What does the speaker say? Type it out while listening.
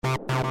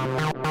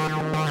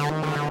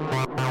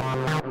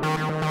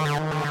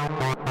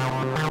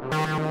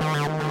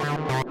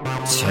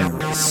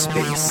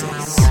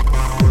TerraSpaces.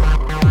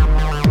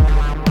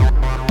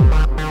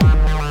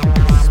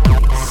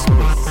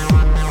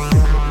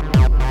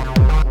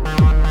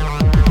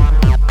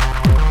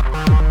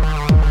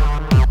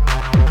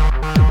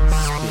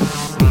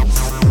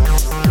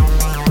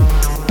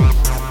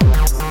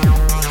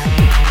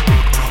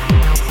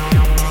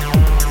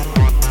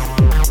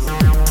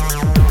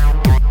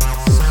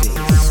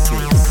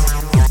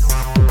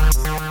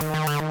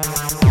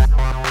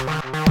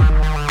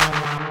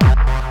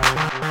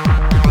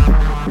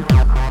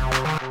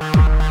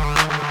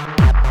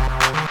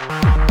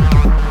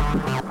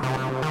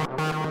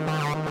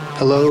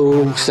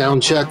 Hello,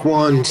 sound check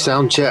one,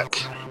 sound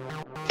check.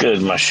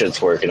 Good, my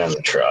shit's working in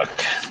the truck.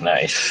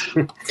 Nice.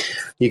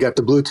 You got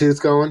the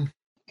Bluetooth going?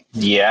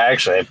 Yeah,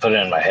 actually, I put it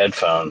in my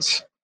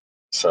headphones,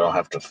 so I don't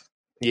have to.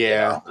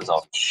 Yeah. There's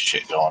all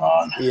shit going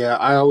on. Yeah,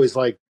 I always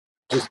like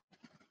just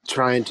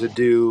trying to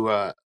do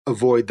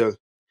avoid the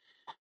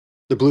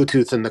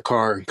Bluetooth in the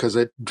car because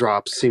it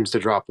seems to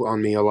drop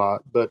on me a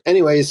lot. But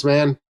anyways,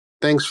 man,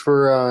 thanks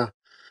for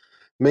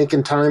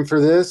making time for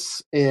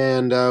this,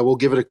 and we'll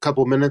give it a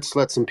couple minutes,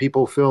 let some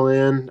people fill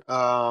in.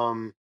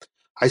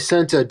 I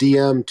sent a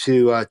DM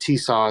to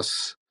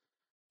T-Sauce,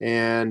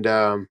 and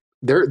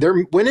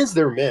they're when is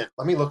their mint?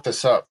 Let me look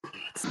this up.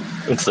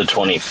 It's the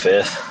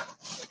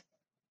 25th,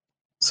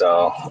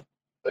 so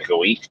like a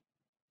week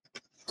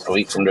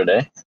from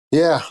today.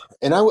 Yeah,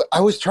 and I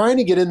was trying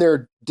to get in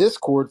their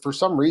Discord. For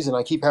some reason,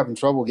 I keep having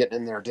trouble getting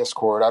in their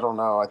Discord. I don't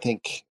know. I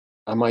think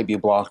I might be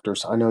blocked, or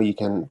I know you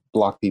can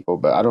block people,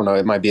 but I don't know.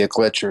 It might be a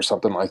glitch or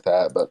something like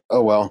that. But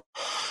oh well.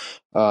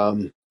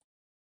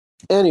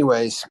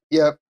 Anyways,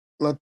 yep.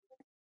 Let's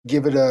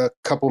give it a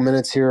couple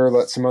minutes here.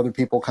 Let some other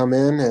people come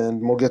in,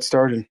 and we'll get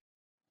started.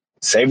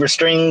 Saber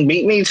String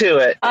beat me to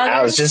it.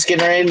 I was just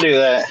getting ready to do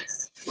that.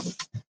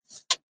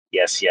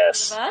 Yes.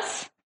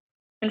 Us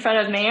in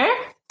front of Mayor.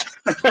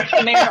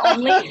 Mayor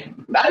only.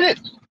 I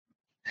didn't.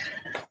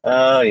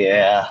 Oh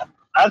yeah,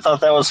 I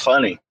thought that was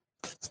funny.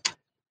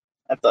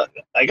 I thought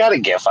I got a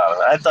gif out of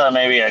it. I thought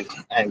maybe I'd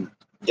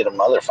get a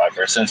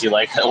motherfucker since you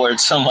like that word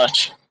so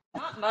much.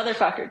 Not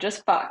motherfucker,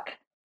 just fuck.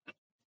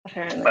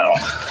 Apparently. Well,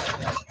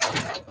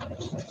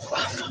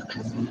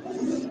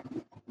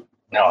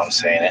 now I'm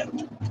saying it.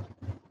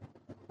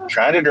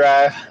 Trying to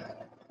drive.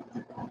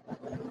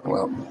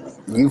 Well,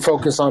 you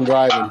focus on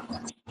driving.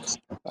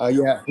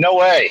 Yeah. No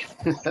way.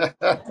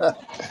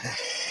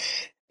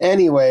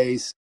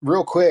 Anyways,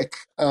 real quick,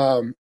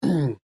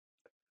 it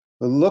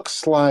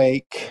looks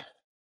like.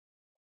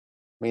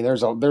 I mean,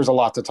 there's a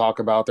lot to talk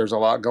about. There's a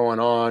lot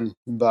going on,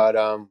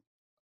 but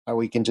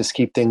we can just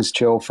keep things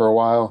chill for a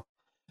while.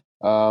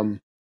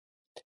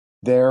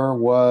 There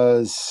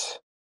was.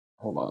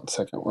 Hold on a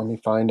second. Let me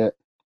find it.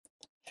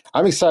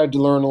 I'm excited to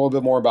learn a little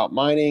bit more about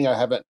mining.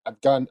 I've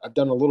done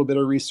a little bit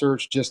of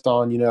research just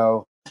on,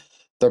 the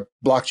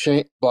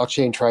blockchain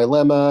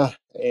trilemma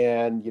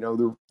and,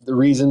 the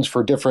reasons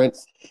for different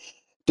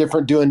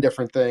doing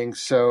different things.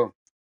 So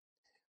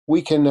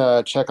we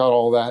can check out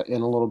all that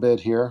in a little bit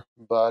here,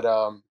 but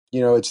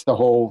it's the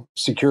whole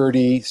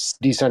security,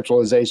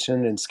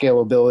 decentralization, and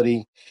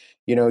scalability.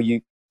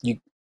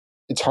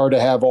 It's hard to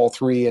have all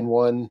three in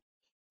one.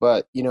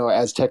 But,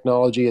 as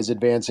technology is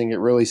advancing, it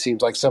really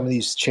seems like some of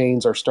these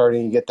chains are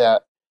starting to get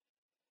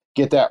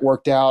that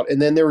worked out.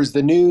 And then there was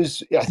the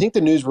news, I think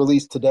the news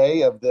released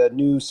today of the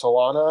new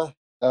Solana.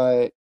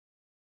 They're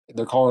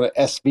calling it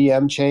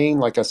SVM chain,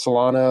 like a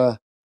Solana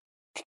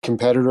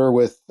competitor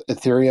with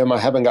Ethereum. I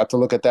haven't got to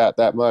look at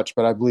that much,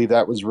 but I believe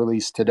that was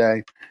released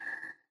today.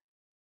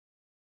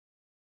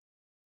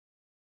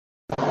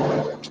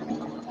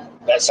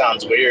 That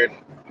sounds weird.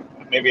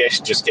 Maybe I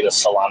should just get a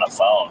Solana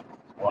phone.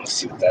 I want to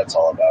see what that's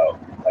all about.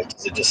 Like,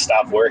 does it just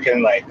stop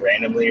working like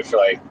randomly for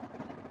like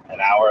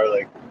an hour,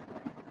 like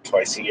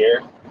twice a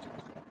year?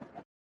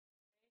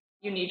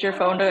 You need your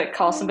phone to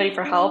call somebody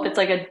for help. It's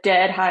like a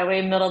dead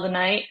highway, middle of the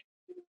night,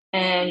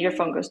 and your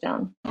phone goes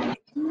down.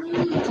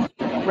 Rugged.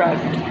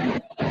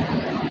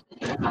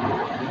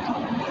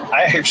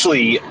 I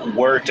actually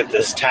worked at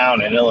this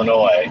town in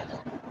Illinois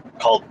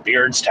called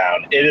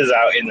Beardstown. It is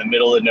out in the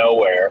middle of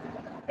nowhere.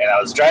 And I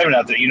was driving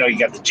out there, you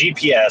got the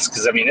GPS,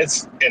 because,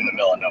 it's in the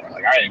middle of nowhere.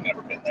 Like, I ain't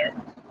never been there.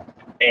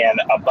 And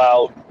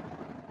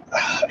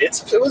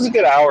it was a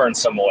good hour in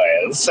some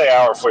way. Let's say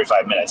hour,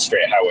 45 minutes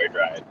straight highway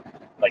drive.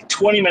 Like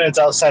 20 minutes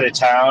outside of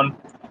town,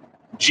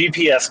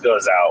 GPS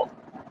goes out.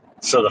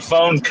 So the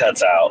phone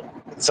cuts out.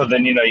 So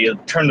then, you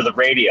turn to the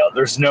radio.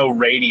 There's no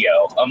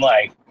radio. I'm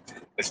like,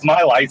 if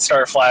my lights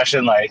start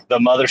flashing, like, the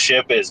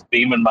mothership is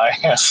beaming my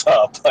ass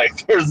up.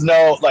 Like, there's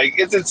no, like,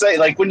 it's insane.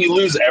 Like, when you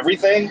lose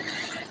everything,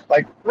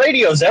 like,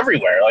 radio's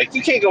everywhere. Like,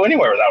 you can't go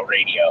anywhere without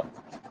radio.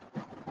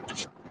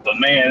 But,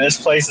 man,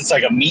 this place, it's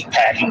like a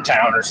meatpacking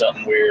town or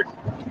something weird.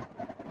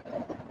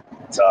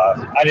 So,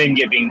 I didn't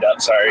get beamed up,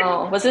 sorry.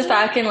 Oh, was this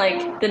back in,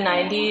 like, the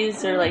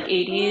 90s or, like,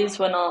 80s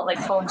when, all, like,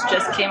 phones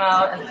just came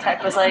out and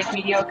tech was, like,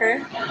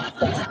 mediocre?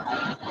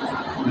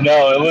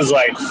 No, it was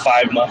like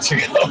 5 months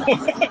ago.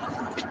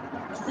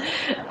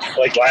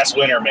 Like last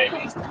winter, maybe.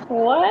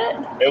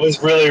 What? It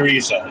was really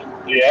recent.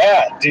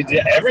 Yeah, dude,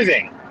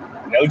 everything.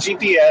 No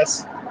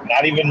GPS,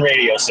 not even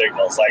radio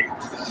signals. Like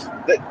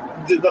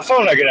the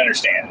phone I can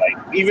understand. Like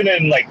even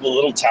in like the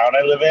little town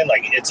I live in,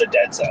 like it's a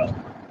dead zone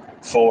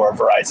for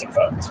Verizon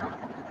phones.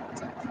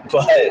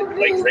 But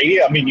like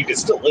radio, I mean, you can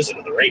still listen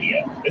to the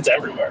radio. It's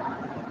everywhere.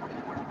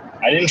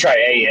 I didn't try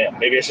AM.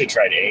 Maybe I should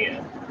try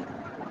AM.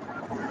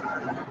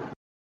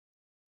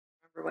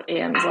 Remember what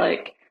AM is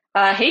like.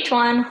 Hey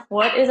Tuan,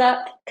 what is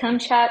up? Come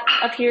chat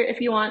up here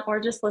if you want, or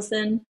just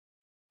listen.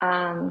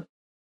 Um,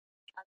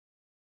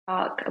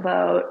 talk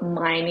about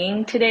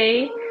mining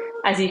today.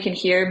 As you can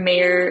hear,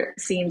 Mayor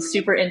seems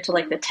super into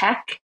like the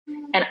tech,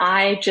 and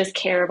I just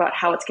care about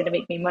how it's going to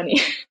make me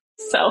money.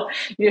 So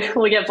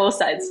we'll get both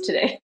sides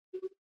today.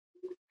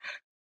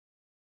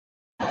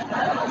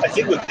 I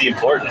think what the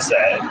importance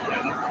that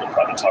we'll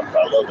probably talk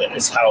about a little bit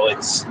is how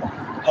it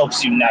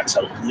helps you not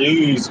to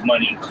lose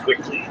money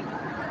quickly.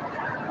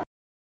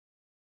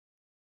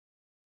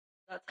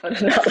 That's how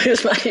to not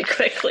lose money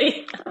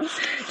quickly.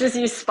 Just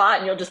use spot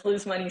and you'll just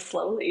lose money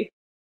slowly.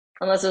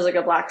 Unless there's like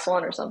a black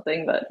swan or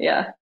something, but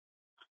yeah.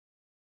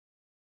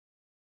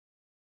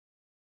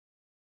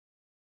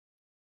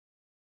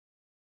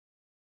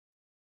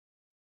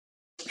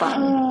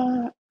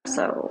 Fun.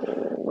 So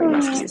we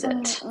must use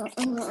it.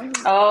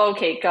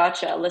 Okay,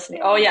 gotcha.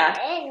 Listening. Oh yeah.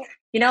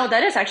 You know,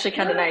 that is actually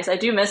kind of nice. I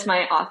do miss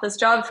my office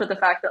job for the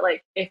fact that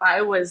like if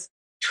I was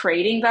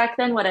trading back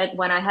then when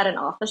I had an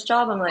office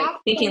job, I'm like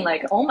thinking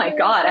like, oh my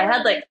God, I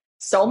had like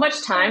so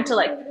much time to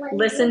like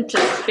listen to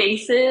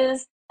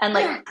spaces and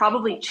like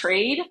probably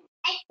trade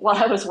while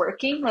I was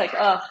working. Like,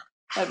 oh,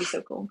 that'd be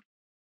so cool.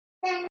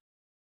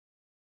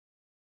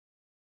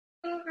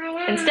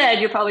 Instead,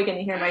 you're probably going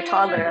to hear my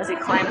toddler as he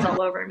climbs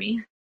all over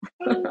me.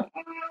 Well,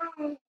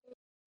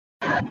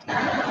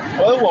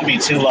 it won't be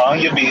too long.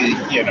 You'll be,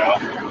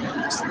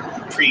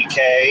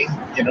 pre-K,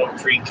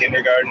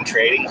 pre-kindergarten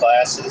trading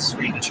classes,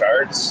 reading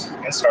charts,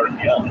 and start them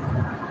young.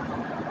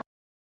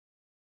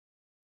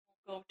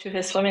 Go to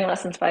his swimming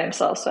lessons by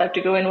himself, so I have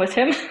to go in with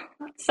him.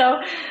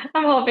 So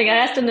I'm hoping. I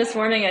asked him this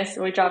morning.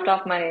 We dropped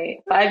off my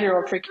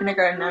 5-year-old for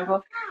kindergarten.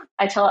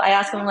 I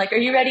asked him like, "Are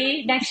you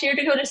ready next year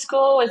to go to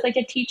school with like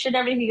a teacher and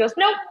everything?" He goes,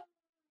 "Nope."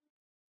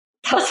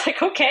 I was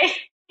like, "Okay."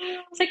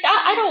 I was like,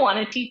 "I don't want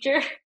a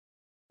teacher."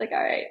 Like,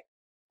 all right,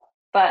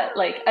 but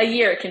like a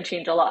year can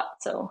change a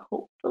lot. So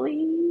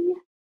hopefully.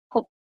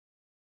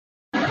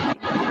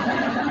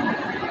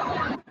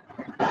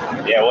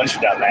 Yeah, once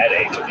you're down that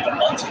age, I mean, a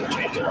month can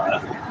change a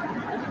lot.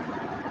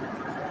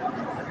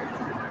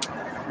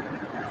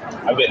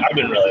 I've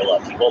been really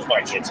lucky. Both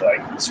my kids are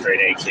like straight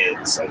A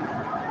kids. Like,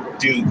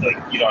 you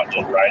don't have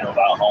to write them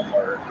about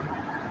homework.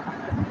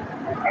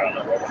 I don't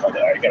know where the hell they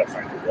are. You gotta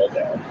find the real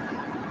dad.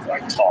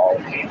 Like tall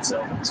and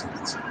handsome.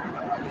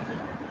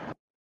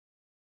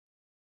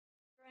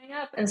 Growing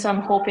up, and so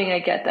I'm hoping I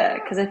get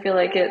that because I feel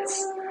like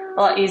it's a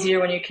lot easier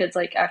when your kids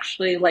like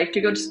actually like to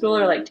go to school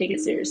or like take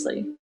it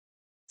seriously.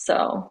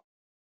 So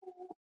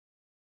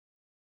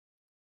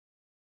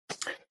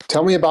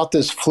Tell me about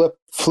this flip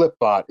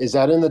bot. Is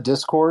that in the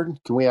Discord?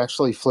 Can we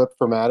actually flip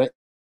Formatic?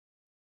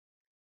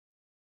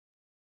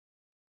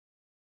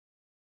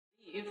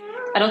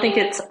 I don't think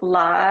it's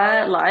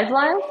live.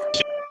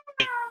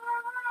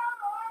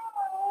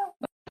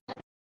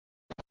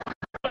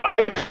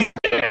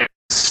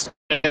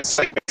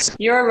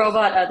 You're a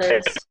robot,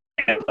 others.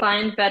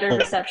 Find better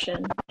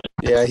reception.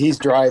 Yeah, he's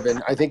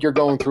driving. I think you're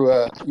going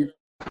through you're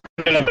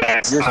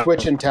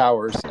switching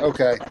towers.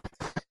 Okay.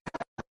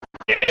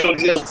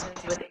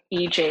 With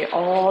EJ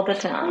all the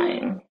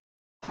time.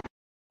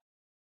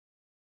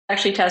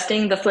 Actually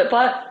testing the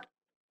Flipbot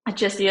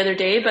just the other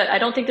day, but I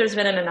don't think there's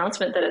been an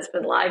announcement that it's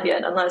been live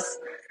yet, unless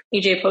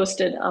EJ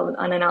posted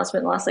an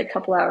announcement in the last like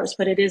couple hours,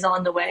 but it is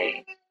on the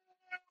way.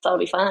 So it'll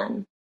be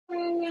fun.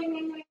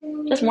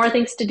 Just more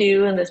things to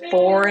do in this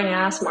boring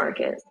ass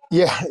market.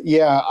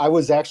 Yeah. I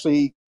was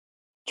actually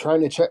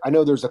trying to check. I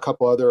know there's a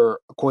couple other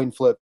coin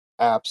flip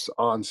apps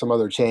on some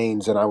other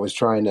chains, and I was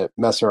trying to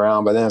mess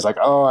around, but then it's like,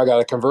 oh, I got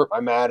to convert my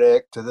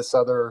Matic to this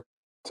other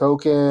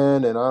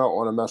token, and I don't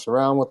want to mess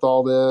around with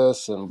all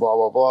this and blah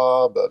blah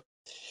blah. But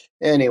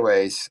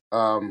anyways,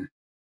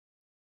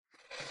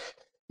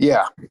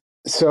 yeah.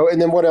 So,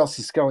 and then what else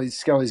is Skelly?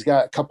 Skelly's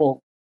got a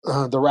couple.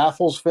 The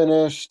raffles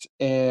finished,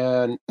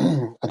 and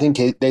I think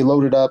they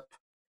loaded up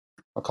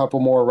a couple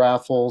more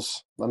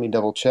raffles. Let me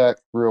double check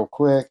real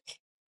quick.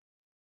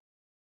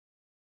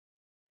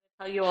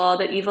 Tell you all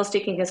that evil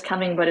staking is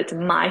coming, but it's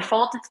my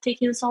fault it's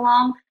taking so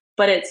long.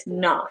 But it's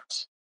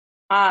not.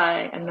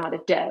 I am not a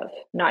dev,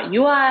 not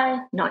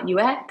UI, not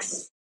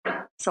UX,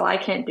 so I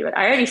can't do it.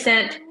 I already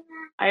sent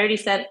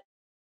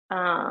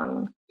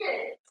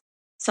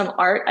some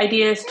art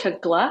ideas to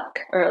Gluck,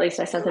 or at least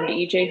I sent them to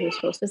EJ, who's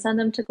supposed to send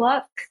them to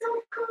Gluck.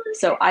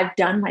 So I've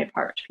done my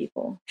part,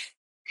 people,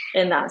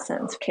 in that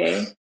sense,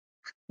 okay?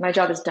 My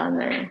job is done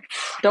there.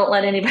 Don't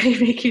let anybody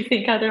make you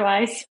think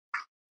otherwise.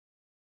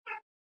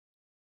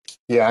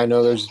 Yeah, I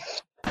know there's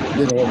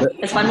Did a little bit.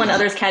 It's fun when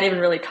others can't even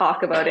really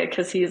talk about it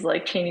because he's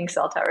like chaining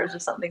cell towers or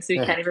something, so he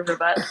can't even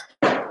rebut.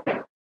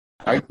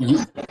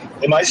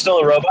 Am I still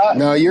a robot?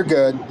 No, you're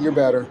good. You're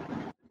better.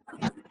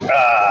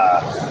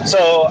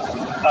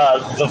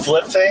 The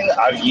flip thing,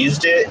 I've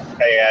used it,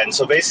 and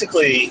so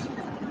basically,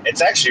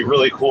 it's actually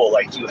really cool.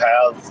 Like you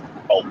have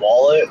a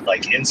wallet,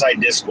 like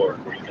inside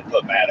Discord, where you can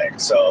put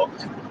Matic. So,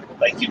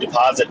 like you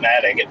deposit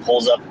Matic, it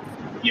pulls up,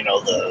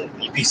 the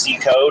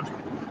UPC code.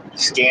 You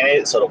scan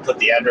it, so it'll put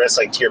the address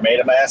like to your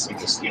MetaMask. You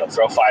just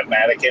throw 5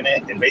 Matic in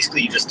it, and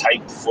basically you just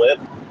type flip,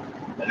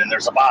 and then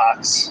there's a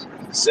box.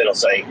 It'll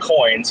say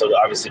coin, so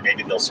obviously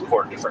maybe they'll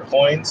support different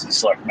coins. You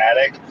select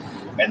Matic,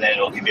 and then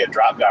it'll give you a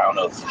drop down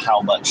of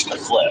how much to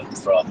flip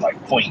from like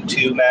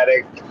 0.2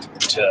 Matic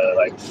to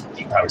like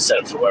you can probably set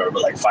it for whatever,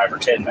 but like 5 or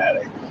 10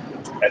 Matic,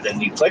 and then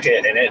you click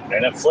it and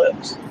it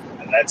flips,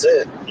 and that's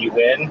it. You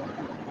win.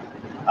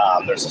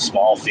 There's a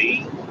small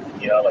fee,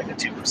 like a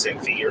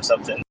 2% fee or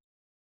something.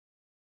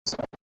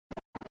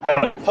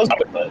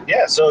 But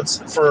yeah, so it's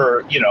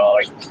for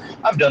like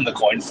I've done the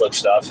coin flip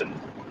stuff, and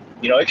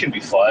it can be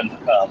fun.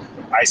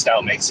 Iced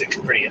Out makes it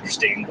pretty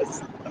interesting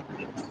with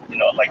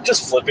like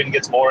just flipping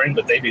gets boring,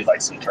 but they do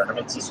like some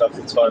tournaments and stuff.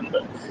 It's fun,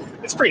 but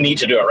it's pretty neat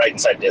to do it right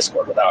inside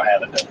Discord without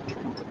having to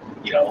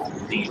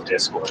leave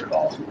Discord at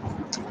all.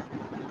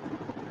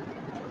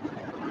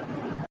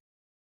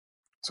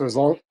 So as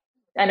long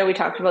I know we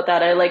talked about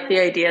that. I like the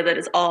idea that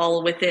it's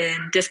all within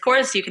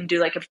Discord, so you can do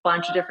like a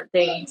bunch of different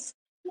things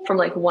from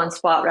like one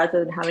spot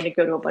rather than having to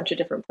go to a bunch of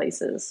different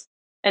places.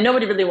 And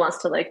nobody really wants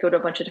to like go to a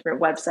bunch of different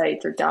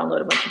websites or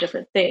download a bunch of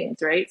different things,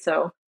 right?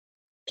 So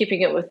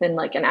keeping it within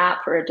like an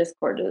app or a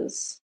Discord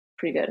is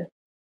pretty good.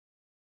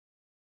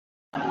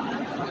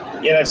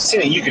 Yeah, I've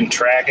seen it. You can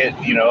track it.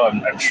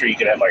 I'm sure you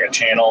could have like a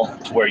channel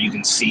where you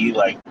can see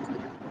like,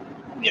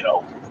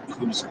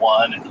 who's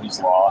won and who's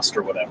lost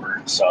or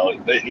whatever. So,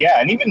 but yeah,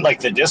 and even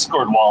like the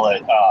Discord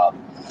wallet.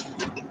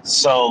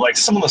 So like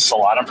some of the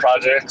Solana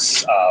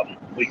projects,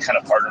 we kind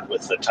of partnered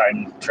with the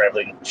time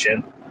traveling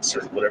chimps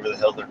or whatever the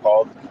hell they're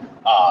called.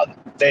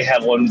 They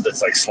have one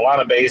that's like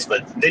Solana based,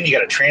 but then you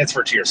got to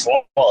transfer to your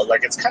Solana wallet.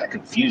 Like it's kind of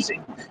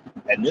confusing.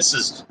 And this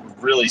is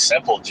really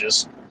simple.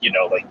 Just,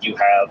 like you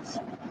have,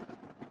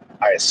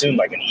 I assume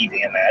like an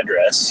EVM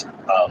address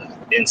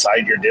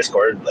inside your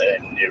Discord,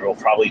 and it will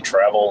probably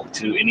travel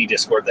to any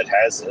Discord that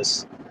has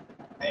this.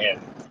 And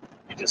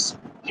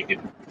you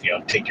can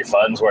take your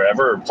funds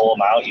wherever or pull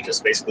them out. You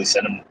just basically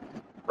send them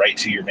right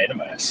to your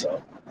MetaMask.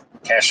 So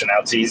cashing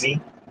out's easy,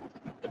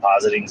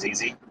 depositing's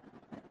easy.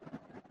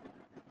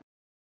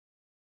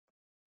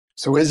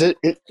 So is it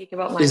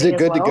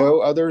good to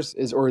go?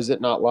 Others or is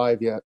it not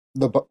live yet?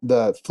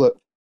 The flip.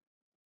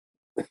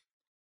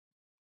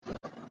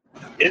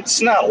 It's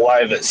not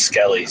live at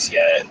Skelly's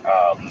yet.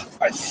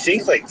 I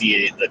think like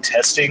the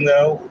testing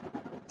though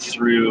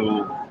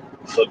through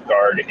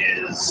FlipGuard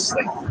is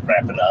like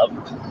wrapping up.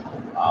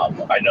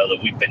 I know that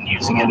we've been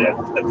using it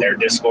at their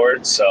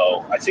Discord,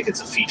 so I think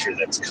it's a feature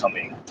that's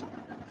coming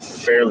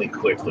fairly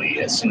quickly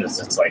as soon as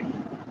it's like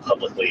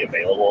publicly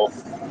available.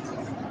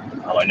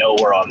 I know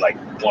we're on like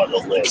one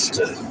of the lists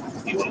to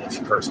be one of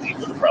the first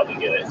people to probably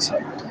get it. So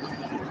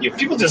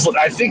people just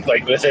I think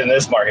like within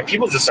this market,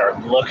 people just are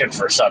looking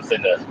for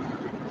something to,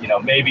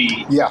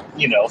 maybe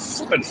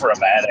flipping for a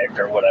Matic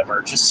or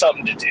whatever, just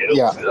something to do.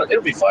 Yeah,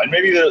 it'll be fun.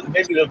 Maybe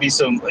there'll be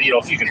some,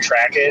 if you can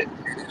track it,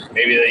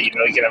 maybe you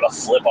can have a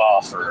flip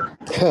off or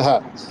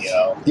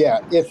yeah.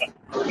 If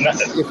not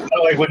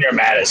like when you're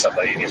mad at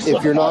somebody,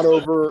 if you're not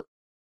over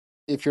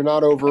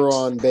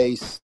on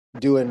base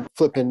doing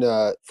flipping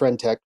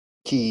Friend.tech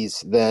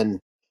keys, then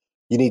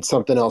you need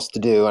something else to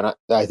do, and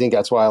I think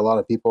that's why a lot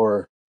of people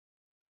are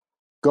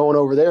going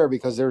over there,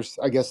 because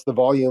I guess the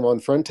volume on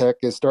Friend.tech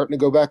is starting to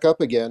go back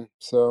up again.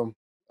 So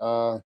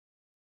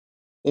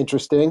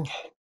interesting,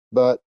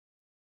 but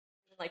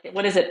like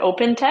what is it?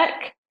 Open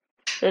Tech?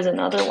 There's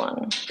another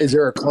one. Is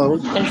there a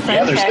clone? And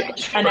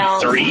Friend.tech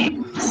announced 3.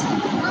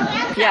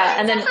 Yeah,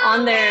 and then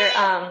on their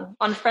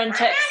on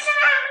Friend.tech's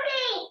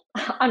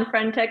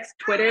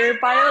Twitter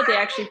bio, they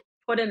actually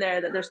put in there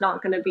that there's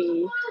not going to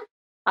be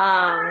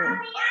an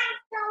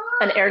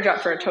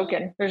airdrop for a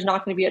token. There's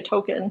not going to be a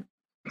token.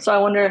 So I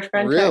wonder if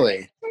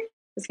Friend.tech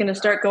is going to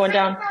start going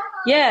down.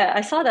 Yeah,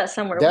 I saw that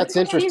somewhere. That's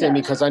interesting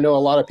because I know a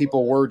lot of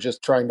people were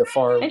just trying to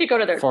farm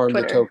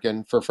the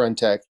token for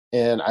Friend.tech,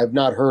 and I've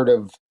not heard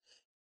of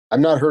a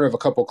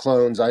couple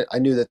clones. I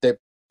knew that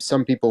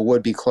some people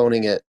would be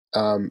cloning it,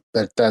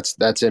 but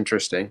that's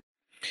interesting.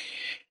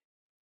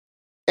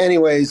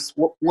 Anyways,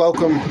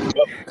 welcome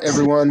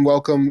everyone.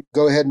 Welcome.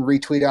 Go ahead and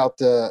retweet out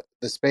the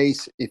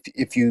space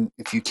if you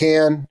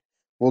can.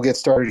 We'll get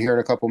started here in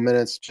a couple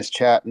minutes, just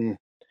chatting,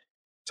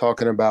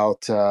 talking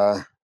about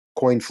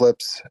coin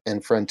flips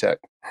and Friend.tech.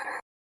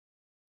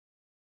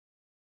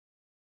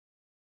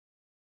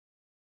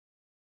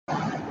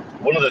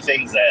 One of the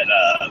things that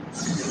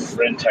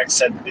Friend.tech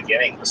said at the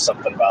beginning was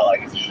something about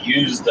like if you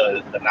use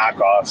the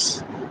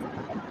knockoffs,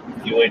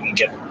 you wouldn't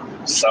get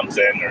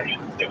something, or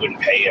they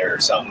wouldn't pay it or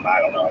something. I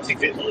don't know. I think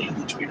they deleted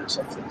the tweet or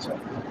something. So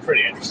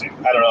pretty interesting.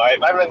 I don't know. I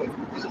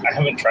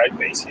haven't tried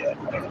base yet.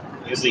 I don't know.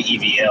 Usually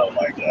EVL, I'm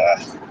like,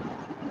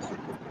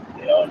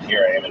 and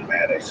here I am in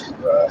Matic.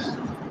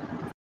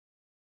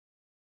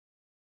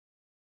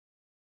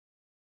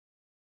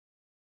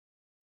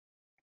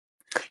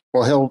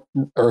 Well,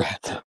 or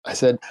I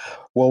said,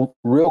 well,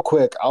 real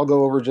quick, I'll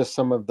go over just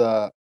some of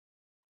the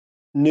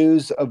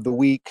news of the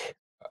week.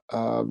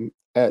 We're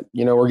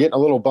getting a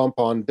little bump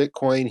on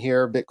Bitcoin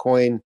here.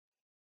 Bitcoin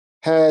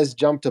has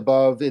jumped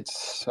above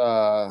its,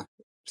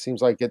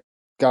 seems like it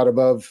got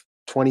above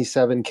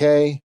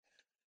 27K,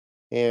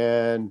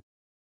 and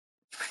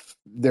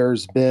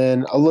there's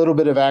been a little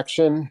bit of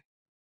action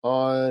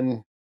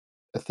on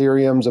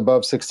Ethereum's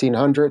above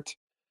 1600.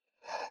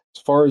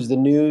 As far as the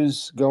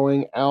news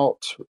going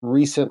out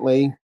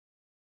recently,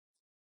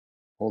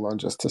 hold on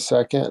just a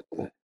second.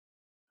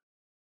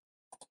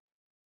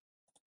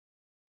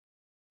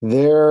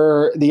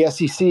 The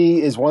SEC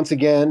is once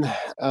again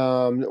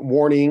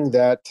warning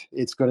that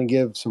it's going to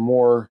give some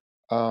more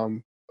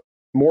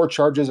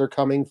charges are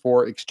coming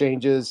for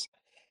exchanges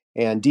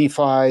and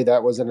DeFi.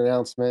 That was an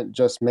announcement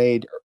just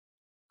made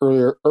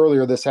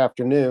earlier this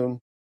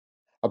afternoon.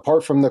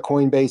 Apart from the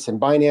Coinbase and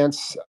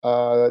Binance,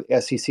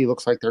 SEC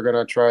looks like they're going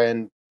to try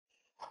and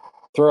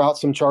throw out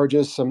some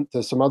charges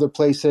to some other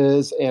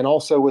places. And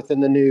also within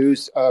the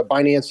news,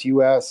 Binance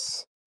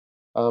US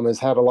has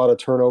had a lot of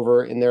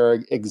turnover in their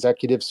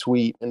executive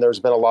suite, and there's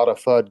been a lot of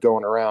FUD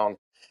going around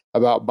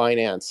about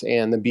Binance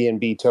and the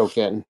BNB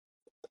token.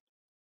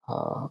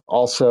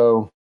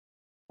 Also,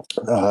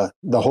 the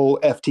whole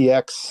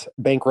FTX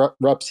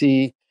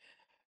bankruptcy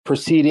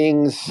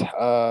proceedings,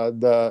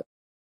 the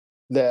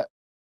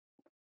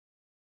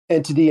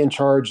entity in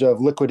charge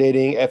of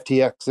liquidating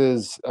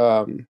FTX's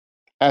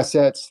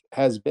assets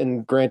has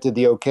been granted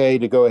the okay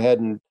to go ahead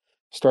and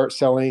start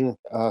selling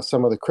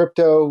some of the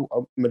crypto.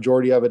 A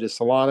majority of it is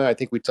Solana. I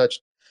think we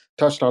touched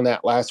on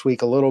that last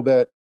week a little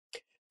bit.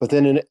 But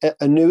then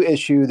a new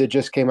issue that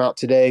just came out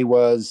today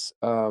was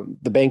the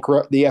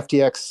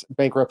FTX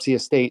bankruptcy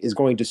estate is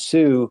going to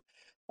sue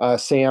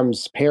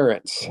Sam's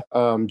parents,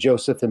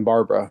 Joseph and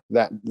Barbara.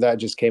 That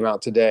just came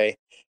out today.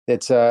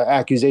 Its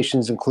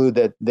accusations include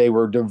that they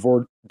were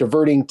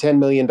diverting $10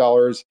 million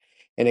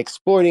and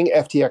exploiting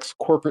FTX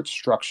corporate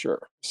structure.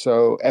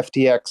 So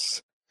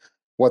FTX,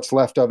 what's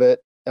left of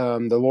it,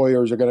 the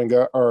lawyers are going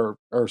to are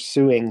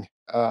suing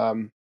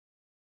Sam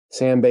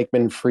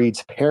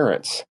Bankman-Fried's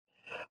parents.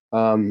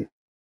 And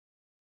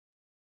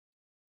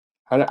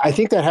I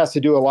think that has to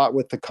do a lot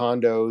with the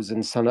condos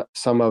and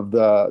some of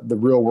the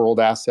real world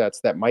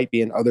assets that might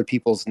be in other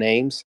people's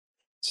names.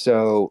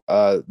 So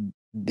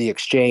the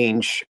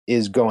exchange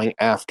is going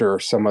after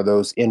some of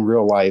those in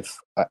real life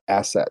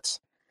assets.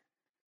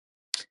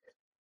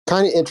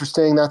 Kind of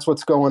interesting. That's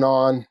what's going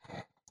on.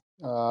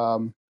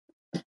 And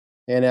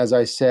as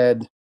I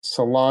said,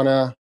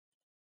 Solana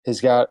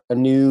has got a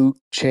new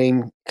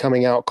chain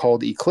coming out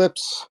called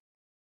Eclipse.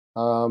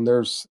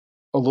 There's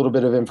a little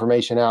bit of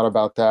information out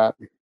about that.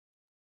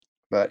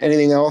 But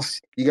anything else,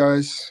 you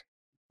guys,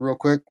 real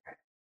quick?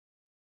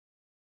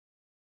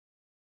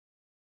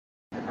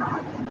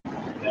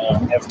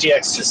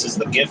 FTX just is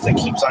the gift that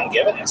keeps on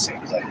giving, it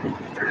seems like.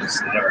 They're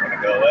just never going to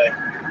go away.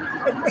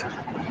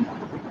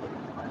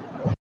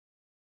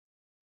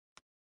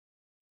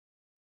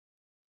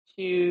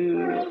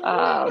 To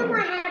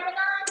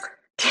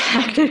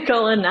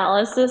technical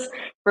analysis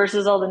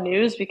versus all the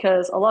news,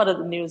 because a lot of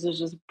the news is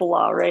just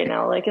blah right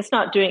now. Like, it's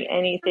not doing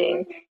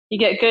anything. You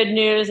get good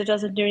news, it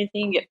doesn't do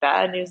anything. You get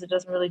bad news, it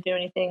doesn't really do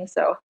anything.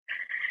 So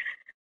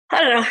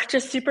I don't know,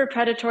 just super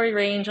predatory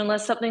range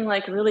unless something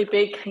like really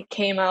big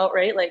came out,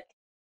 right? Like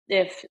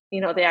if,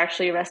 they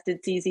actually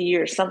arrested CZ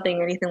or something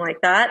or anything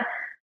like that.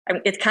 I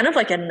mean, it's kind of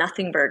like a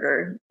nothing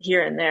burger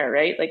here and there,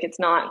 right? Like it's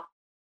not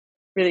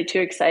really too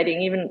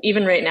exciting.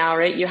 Even right now,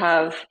 right? You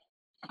have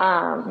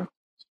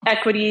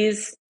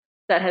equities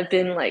that have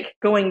been like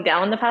going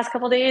down the past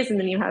couple of days, and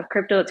then you have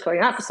crypto that's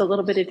going up. So a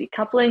little bit of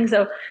decoupling.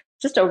 So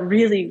just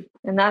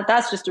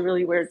that's just a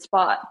really weird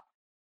spot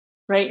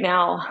right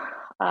now.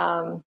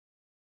 I've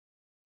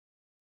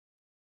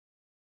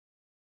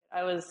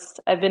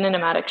been in a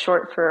Matic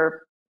short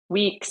for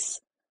weeks,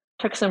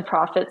 took some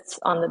profits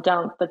on the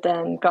dump, but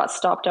then got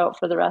stopped out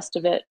for the rest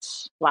of it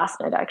last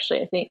night,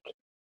 actually. I think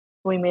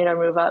we made our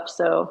move up.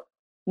 So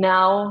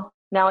now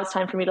it's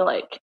time for me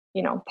to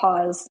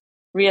pause,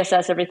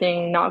 reassess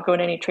everything, not go in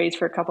any trades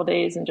for a couple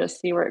days and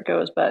just see where it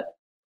goes. But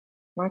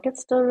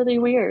market's still really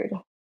weird.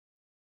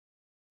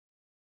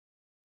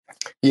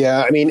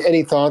 Yeah, I mean,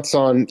 any thoughts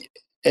on,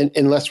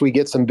 unless we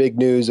get some big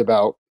news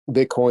about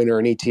Bitcoin or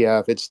an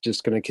ETF, it's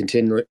just going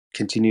to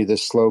continue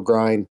this slow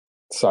grind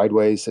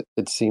sideways,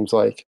 it seems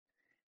like.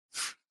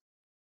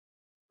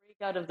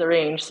 Break out of the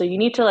range. So you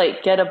need to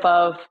get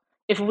above,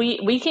 if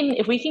we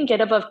can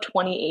get above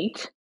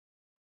 28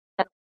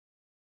 and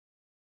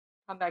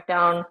come back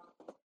down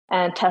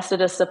and test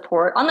it as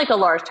support on a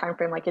large time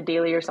frame, like a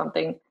daily or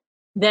something,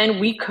 then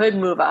we could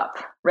move up,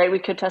 right? We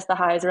could test the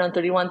highs around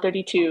 31,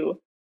 32.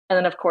 And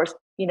then of course,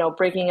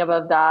 breaking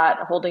above that,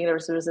 holding the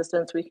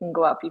resistance, we can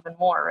go up even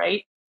more,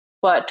 right?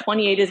 but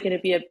 28 is going to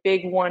be a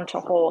big one to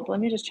hold. Let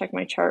me just check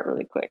my chart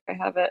really quick. I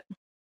have it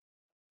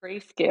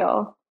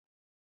grayscale.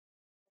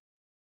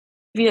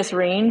 Previous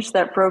range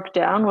that broke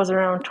down was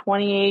around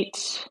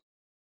 28,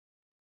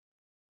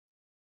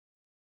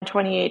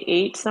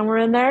 28.8, somewhere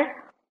in there.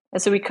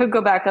 And so we could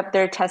go back up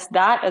there, test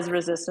that as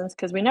resistance,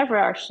 because we never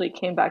actually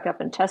came back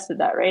up and tested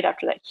that, right?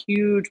 After that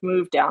huge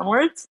move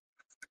downwards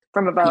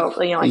from about,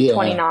 like Yeah.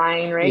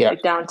 29, right? Yeah.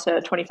 Like down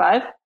to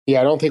 25.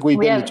 Yeah, I don't think we've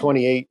We been to have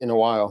 28 in a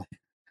while.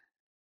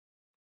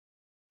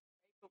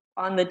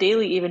 on the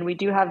daily even, we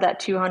do have that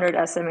 200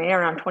 SMA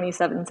around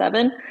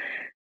 27.7.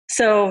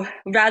 So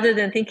rather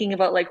than thinking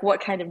about like what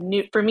kind of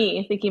new, for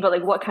me, thinking about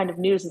like what kind of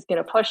news is going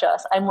to push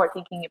us, I'm more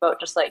thinking about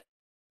just like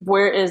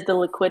where is the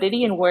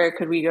liquidity and where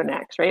could we go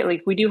next, right?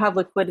 Like we do have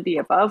liquidity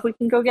above we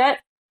can go get,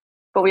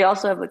 but we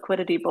also have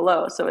liquidity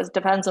below. So it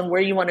depends on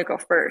where you want to go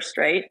first,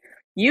 right?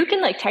 You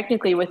can like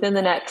technically within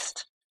the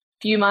next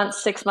few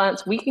months, 6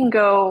 months, we can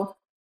go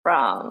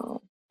from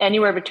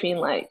anywhere between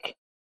like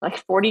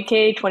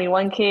 40K,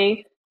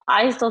 21K.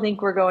 I still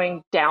think we're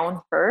going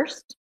down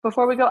first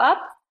before we go up.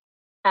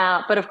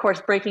 But of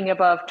course, breaking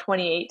above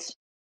 28,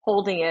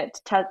 holding it,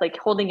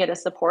 holding it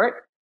as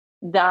support,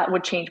 that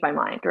would change my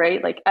mind,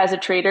 right? Like as a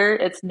trader,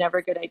 it's never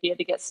a good idea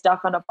to get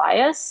stuck on a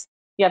bias.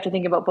 You have to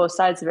think about both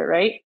sides of it,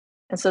 right?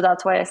 And so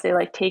that's why I say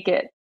like take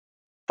it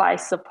by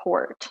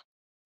support.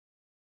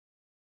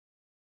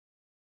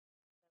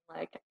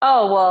 Like,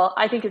 oh, well,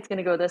 I think it's going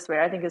to go this way.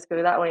 I think it's going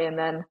to go that way. And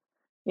then,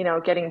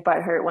 getting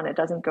butt hurt when it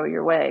doesn't go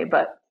your way.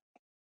 But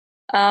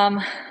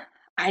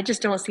I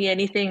just don't see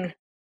anything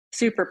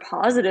super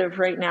positive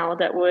right now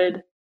that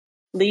would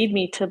lead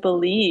me to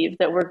believe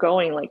that we're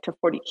going like to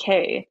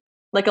 40K.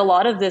 Like a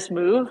lot of this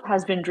move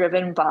has been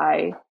driven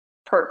by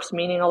perps,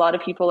 meaning a lot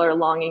of people are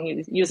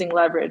longing using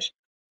leverage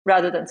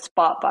rather than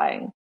spot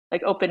buying.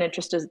 Like open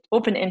interest is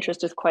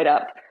quite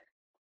up.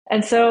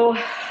 And so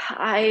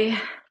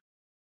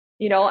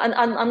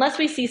unless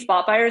we see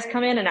spot buyers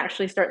come in and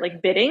actually start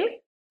like bidding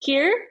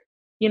here,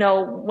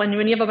 when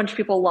you have a bunch of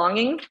people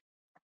longing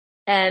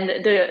and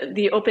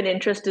the open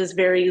interest is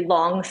very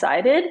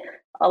long-sided,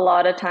 a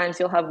lot of times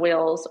you'll have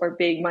whales or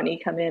big money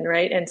come in,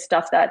 right, and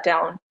stuff that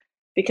down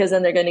because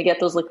then they're going to get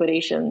those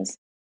liquidations.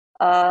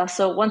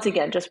 So once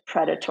again, just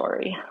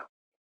predatory.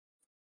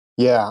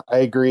 Yeah, I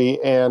agree.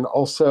 And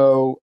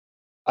also,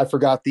 I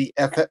forgot the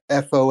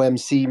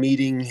FOMC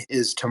meeting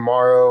is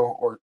tomorrow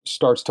or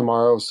starts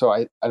tomorrow. So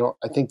I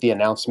think the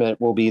announcement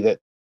will be that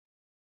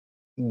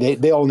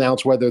they'll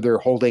announce whether they're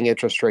holding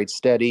interest rates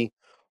steady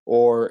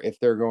or if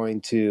they're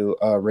going to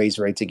raise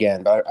rates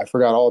again. But I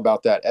forgot all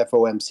about that.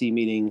 FOMC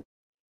meeting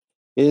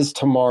is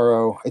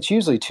tomorrow. It's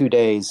usually 2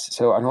 days,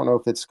 so I don't know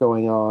if it's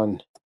going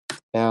on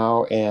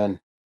now. And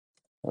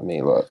let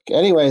me look.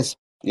 Anyways,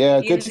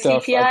 yeah, good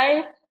stuff.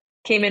 CPI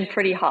came in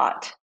pretty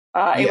hot.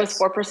 It was Yes.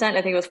 4%.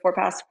 I think it was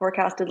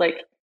forecasted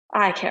like,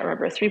 I can't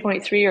remember,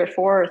 3.3 or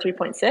 4 or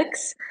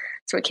 3.6.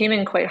 So it came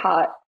in quite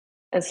hot.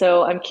 And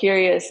so I'm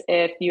curious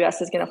if the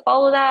US is going to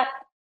follow that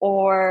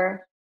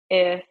or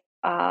if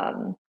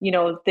their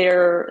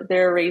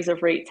raise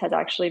of rates has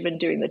actually been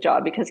doing the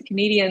job because the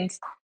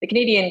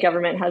Canadian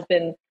government has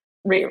been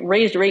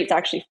raised rates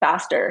actually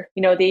faster.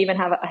 They even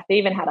had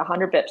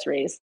 100 bips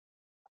raise,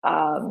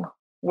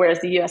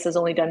 whereas the US has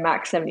only done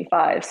max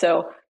 75.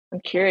 So I'm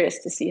curious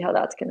to see how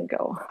that's going to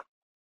go.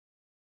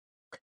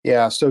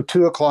 Yeah, so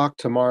 2 o'clock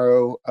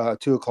tomorrow,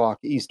 2 o'clock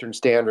Eastern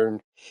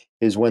Standard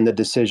is when the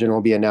decision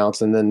will be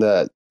announced, and then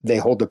they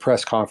hold the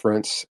press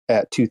conference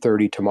at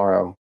 2:30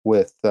 tomorrow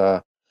with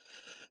the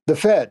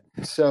Fed.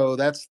 So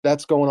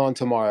that's going on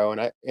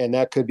tomorrow, and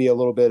that could be a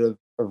little bit of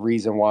a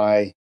reason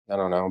why, I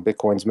don't know,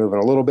 Bitcoin's moving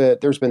a little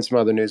bit. There's been some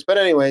other news, but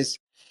anyways,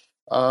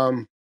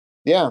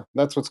 yeah,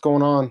 that's what's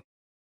going on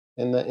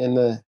in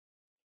the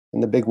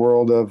big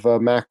world of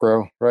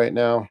macro right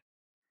now.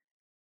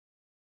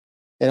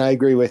 And I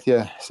agree with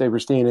you,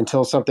 Saberstein.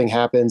 Until something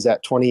happens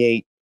at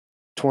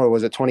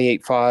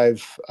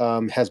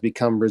 28.5 has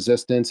become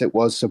resistance. It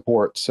was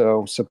support.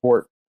 So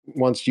support,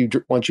 once you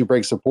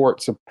break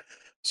support,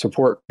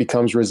 support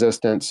becomes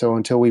resistance. So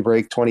until we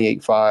break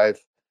 28.5,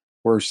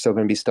 we're still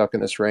going to be stuck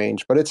in this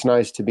range. But it's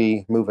nice to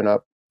be moving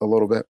up a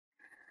little bit.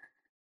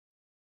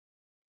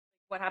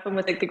 What happened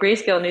with the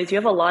grayscale news? You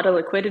have a lot of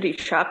liquidity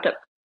trapped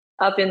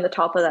up in the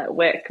top of that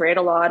wick, right?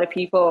 A lot of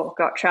people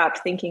got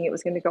trapped thinking it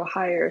was going to go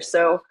higher.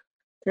 So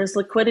there's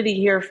liquidity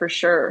here for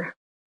sure.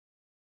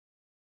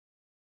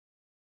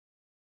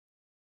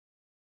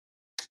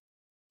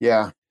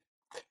 Yeah.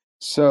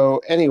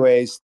 So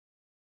anyways,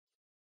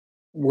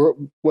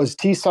 was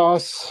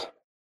TSOS,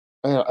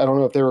 I don't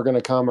know if they were going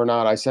to come or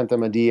not. I sent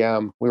them a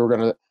DM. We were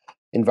going to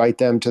invite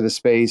them to the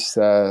Space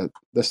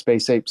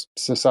Ape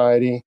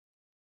Society.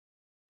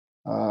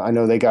 I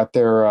know they got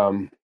their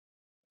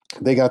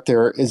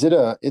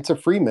it's a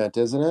free mint,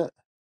 isn't it?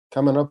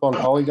 Coming up on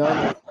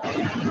Polygon.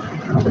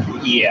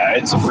 Yeah,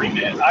 it's a free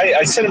mint.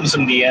 I sent him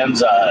some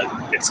DMs.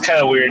 It's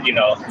kind of weird,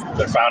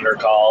 their founder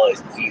call.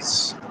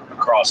 He's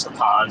across the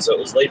pond, so it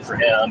was late for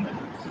him.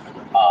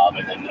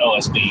 And then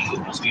OSB,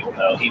 most people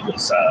know, he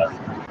was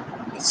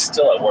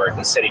still at work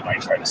and said he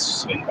might try to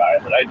swing by.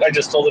 But I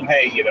just told him,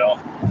 hey,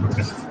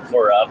 if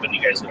we're up and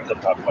you guys want to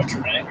come talk about your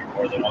event, you're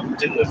more than welcome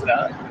to. If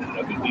not,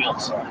 no big deal.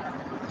 So,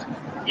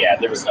 yeah,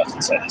 there was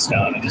nothing set in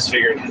stone. I just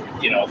figured,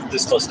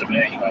 this close to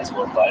May, you might as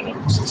well invite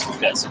him since we've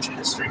got such a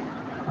history.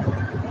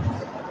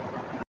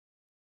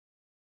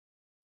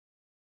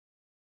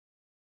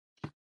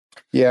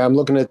 Yeah, I'm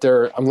looking at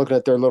their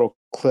little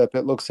clip.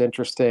 It looks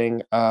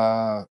interesting.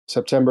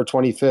 September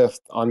 25th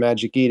on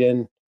Magic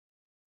Eden,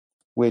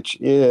 which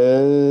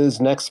is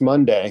next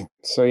Monday.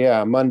 So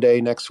yeah, Monday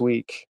next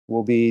week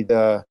will be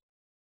the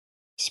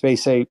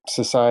Space Ape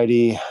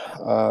Society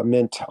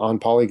mint on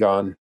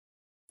Polygon,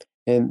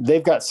 and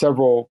they've got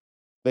several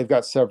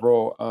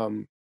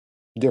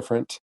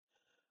different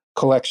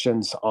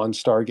collections on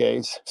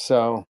Stargaze.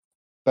 So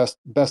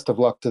best of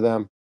luck to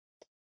them.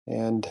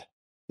 And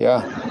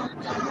yeah.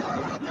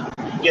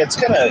 Yeah, it's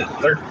kind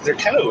of they're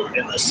kind of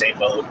in the same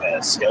boat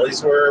as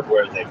Skelly's were,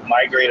 where they've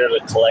migrated a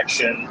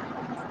collection,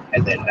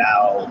 and then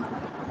now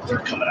they're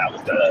coming out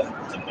with the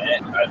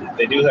mint.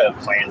 They do have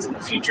plans in the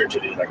future to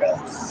do like a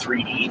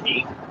 3D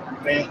 8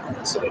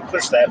 mint, so they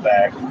pushed that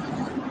back.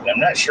 And I'm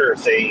not sure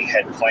if they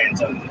had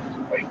plans on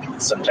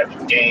like some type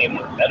of game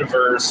or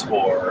metaverse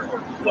or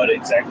what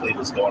exactly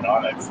was going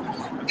on.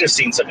 I've just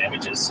seen some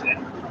images,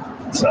 and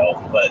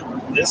so, but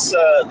this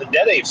the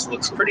Dead Apes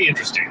looks pretty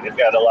interesting. They've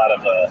got a lot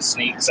of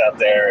sneaks out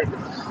there, and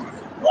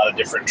a lot of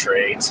different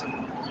trades,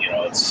 and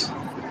it's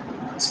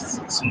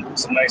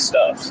some nice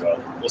stuff.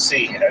 So we'll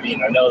see. I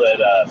mean, I know that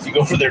if you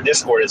go for their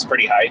Discord, it's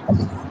pretty hype.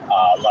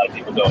 A lot of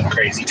people going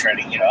crazy trying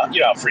to, you know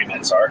how free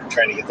mints are,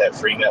 trying to get that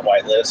free mint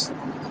whitelist.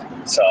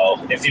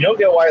 So if you don't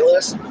get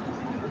whitelist,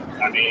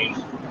 I mean,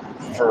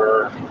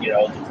 for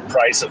the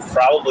price of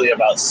probably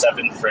about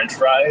 7 French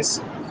fries,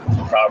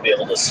 you'll probably be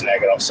able to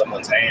snag it off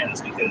someone's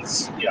hands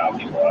because how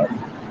people are.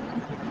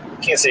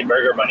 Can't say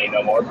burger money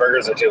no more.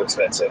 Burgers are too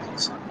expensive.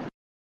 Are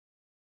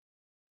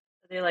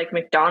they like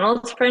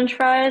McDonald's French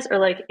fries or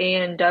like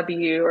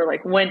A&W or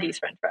like Wendy's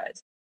French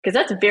fries? Because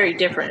that's very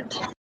different.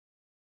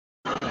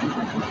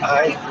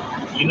 I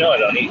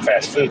don't eat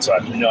fast food, so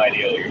I have no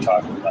idea what you're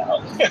talking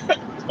about.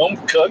 Home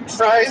cooked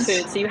fries?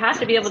 Food, so you have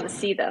to be able to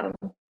see them.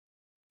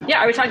 Yeah,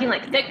 are we talking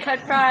like thick cut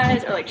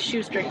fries or like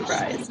shoestring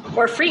fries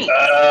or free?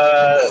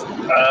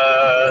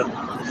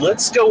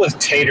 Let's go with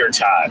tater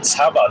tots.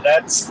 How about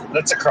that's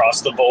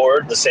across the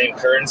board, the same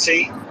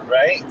currency,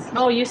 right?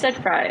 Oh, you said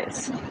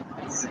fries.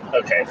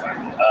 Okay,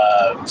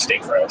 fine.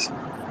 Steak fries.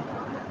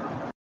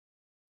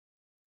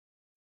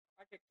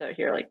 Projects out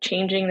here like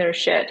changing their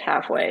shit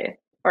halfway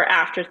or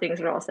after things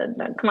are all said and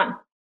done. Come on.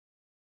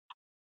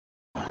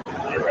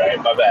 You're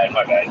right. My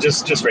bad.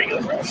 Just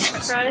regular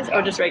fries. Fries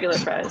or just regular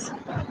fries?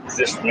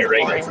 Just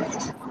regular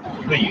fries.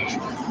 The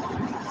usual.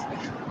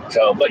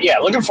 So, but yeah,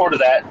 looking forward to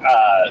that.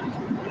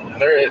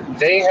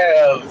 They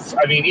have,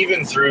 I mean,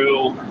 even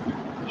through,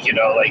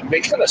 like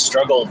they kind of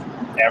struggled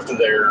after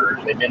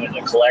they've been in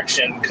the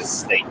collection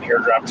because they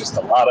airdropped just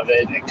a lot of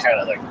it and it kind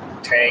of like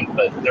tanked,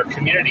 but their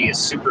community is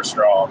super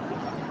strong.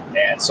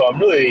 And so I'm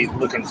really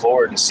looking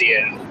forward to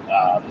seeing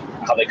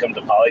how they come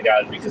to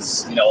Polygon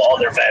because, all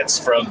their vets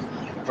from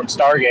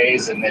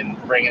Stargaze and then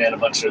bringing in a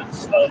bunch of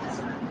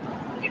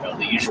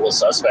the usual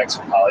suspects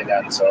from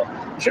Polygon. So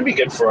it should be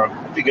good for them.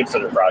 It'd be good for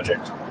their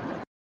project.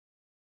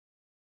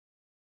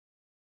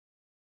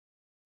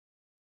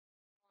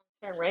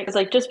 Right? It's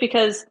like just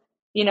because,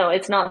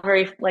 it's not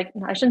very, like,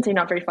 I shouldn't say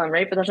not very fun,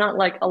 right? But there's not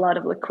like a lot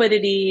of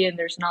liquidity and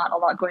there's not a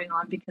lot going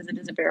on because it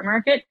is a bear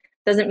market.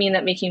 Doesn't mean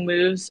that making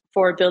moves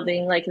for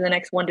building like in the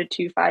next 1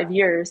 to 5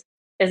 years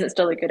isn't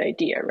still a good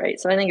idea, right?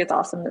 So I think it's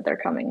awesome that they're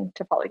coming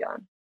to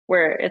Polygon,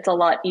 where it's a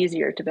lot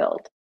easier to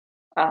build,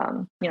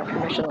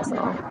 permissionless and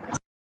all.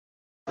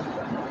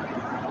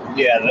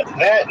 Yeah,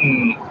 that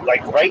and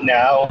like right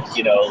now,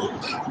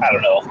 I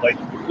don't know, like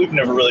we've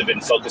never really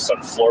been focused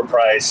on floor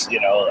price. I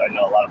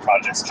know a lot of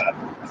projects kind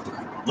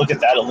of look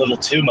at that a little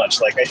too much.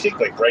 Like I think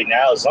like right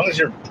now, as long as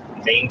you're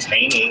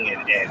maintaining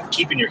and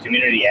keeping your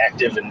community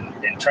active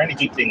and trying to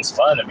keep things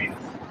fun, I mean,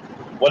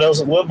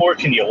 what more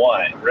can you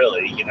want,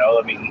 really?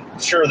 I mean,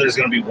 sure, there's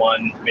going to be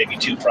 1, maybe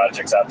 2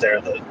 projects out there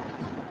that,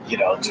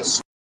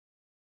 just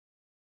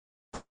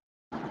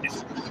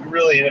if you're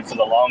really in it for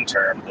the long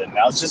term, then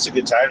now's just a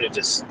good time to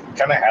just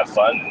kind of have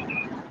fun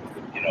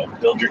and,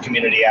 build your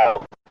community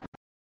out.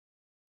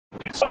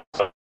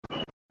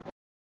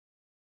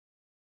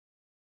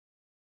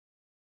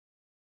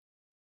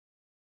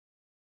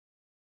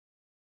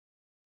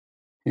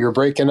 You're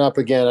breaking up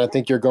again. I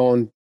think you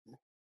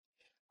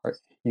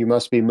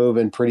must be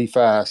moving pretty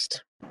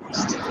fast.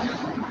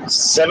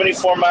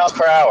 74 miles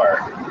per hour.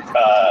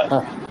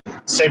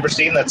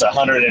 Saberstein, that's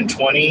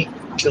 120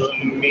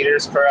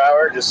 kilometers per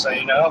hour, just so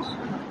you know.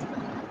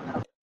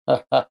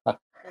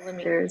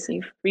 Kilometers,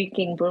 you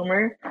freaking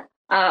boomer.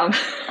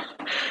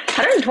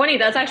 120,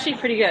 that's actually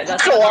pretty good.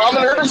 That's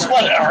kilometers?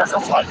 Whatever.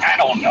 I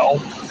don't know.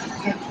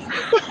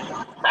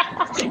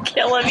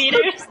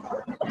 Kilometers?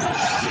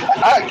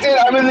 Dude,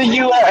 I'm in the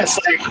U.S.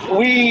 Like,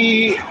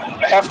 we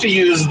have to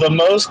use the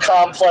most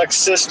complex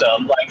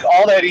system. Like,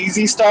 all that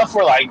easy stuff,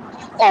 we're like,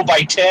 Oh,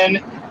 by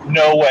 10?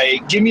 No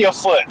way. Give me a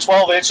foot.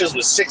 12 inches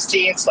with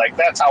 16ths? Like,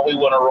 that's how we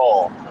want to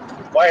roll.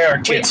 Why are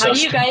Wait, kids so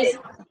stupid?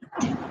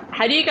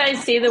 how do you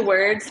guys say the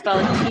word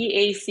spelled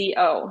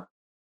TACO?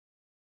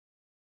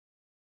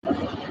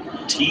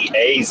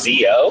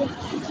 Tazo?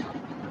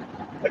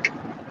 Like,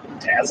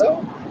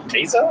 Tazo?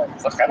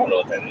 Tazo? Fuck, I don't know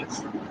what that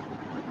is.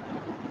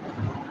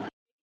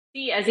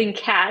 C as in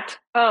cat.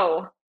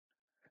 O.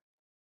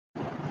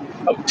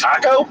 Oh,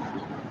 taco?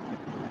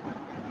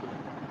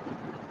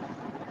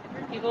 I've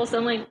heard people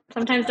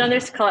sometimes down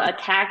there call it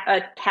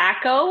a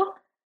taco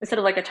instead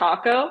of like a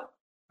taco.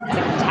 It's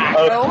like a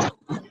Oh, taco.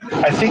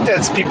 I think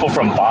that's people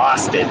from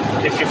Boston.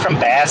 If you're from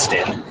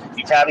Boston,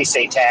 you probably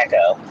say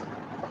taco.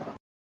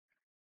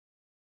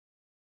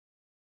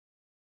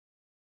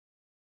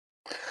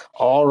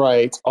 All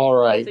right, all Oh,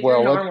 right. so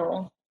you're Well,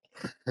 normal.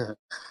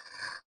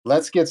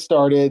 let's get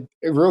started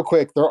real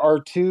quick. There are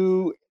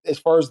two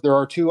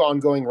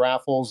ongoing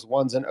raffles.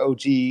 One's an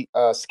OG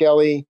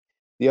Skelly,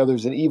 the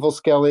other's an Evil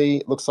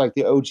Skelly. Looks like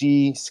the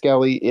OG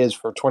Skelly is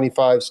for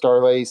 25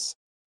 Star Lace,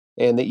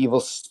 and the Evil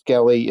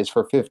Skelly is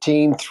for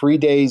 15. 3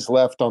 days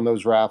left on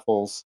those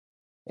raffles,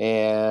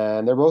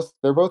 and they're both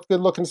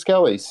good looking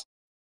Skellies.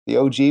 The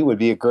OG would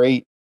be a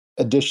great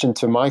addition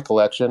to my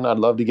collection. I'd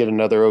love to get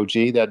another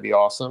OG. That'd be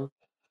awesome.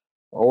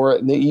 Or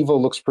the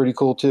Evil looks pretty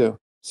cool too.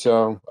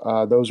 So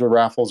those are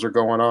raffles are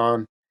going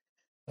on.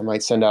 I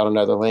might send out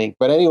another link.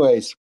 But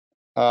anyways,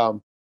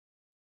 um,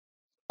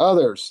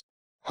 others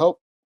help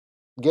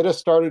get us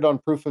started on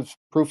proof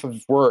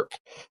of work.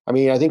 I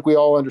mean, I think we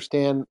all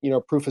understand.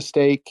 Proof of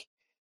stake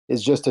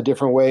is just a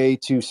different way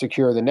to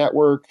secure the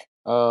network.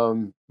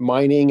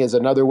 Mining is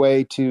another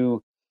way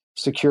to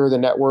secure the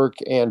network,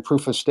 and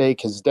proof of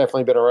stake has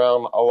definitely been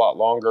around a lot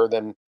longer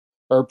than,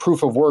 or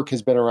proof of work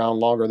has been around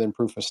longer than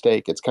proof of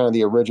stake. It's kind of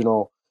the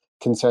original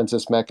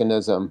consensus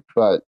mechanism.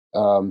 But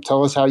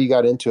tell us how you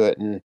got into it,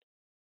 and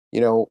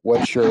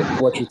what your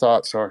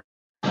thoughts are.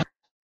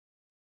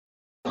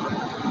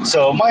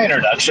 So my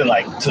introduction,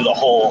 like, to the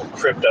whole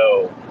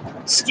crypto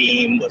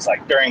scheme was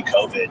like during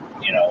COVID.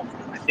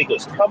 I think it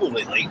was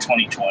probably late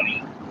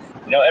 2020.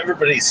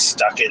 Everybody's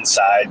stuck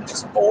inside,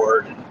 just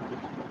bored.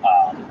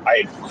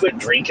 I quit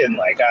drinking,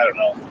 like, I don't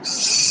know,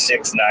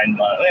 6, 9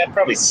 months,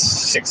 probably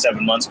 6,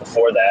 7 months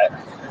before that.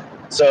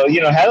 So,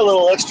 had a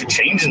little extra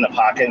change in the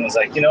pocket and was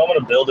like, I'm going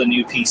to build a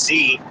new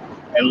PC.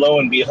 And lo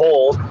and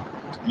behold,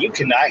 you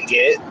cannot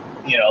get,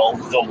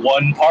 the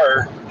one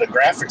part, the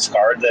graphics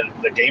card that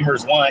the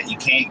gamers want, you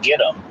can't get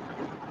them.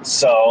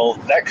 So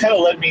that kind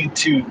of led me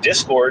to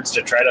Discords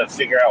to try to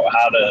figure out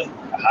how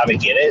to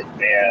get it.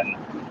 And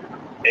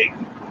it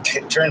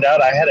turned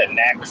out I had a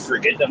knack for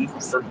getting them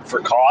for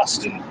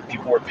cost, and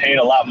people were paying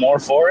a lot more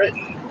for it.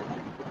 And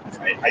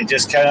I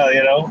just kind of,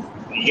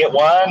 you get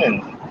one,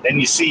 and then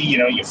you see,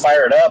 you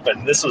fire it up,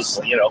 and this was,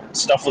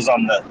 stuff was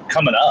on the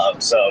coming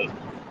up. So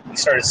you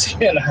started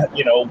seeing,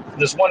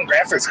 this one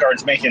graphics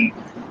card's making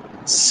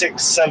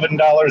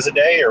 $6-7 a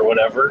day or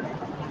whatever,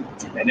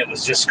 and it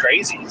was just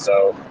crazy.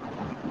 So,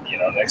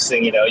 next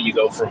thing you know, you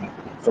go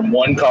from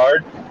one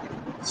card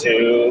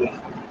to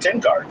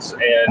 10 cards,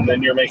 and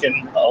then you're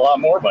making a lot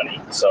more money.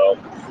 So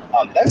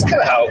that's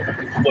kind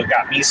of what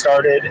got me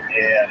started,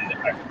 and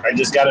I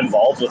just got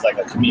involved with like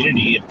a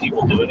community of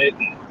people doing it,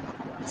 and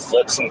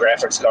flipped some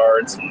graphics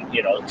cards, and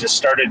just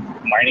started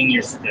mining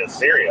your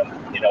Ethereum.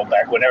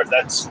 Back whenever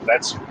that's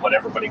what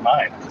everybody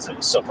mined, because it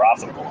was so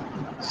profitable.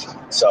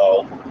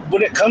 So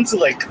when it comes to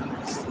like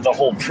the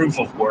whole proof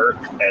of work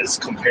as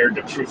compared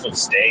to proof of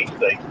stake,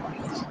 like,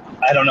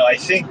 I don't know. I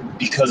think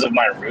because of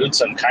my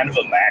roots, I'm kind of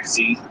a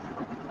maxi.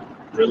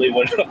 Really,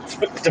 what to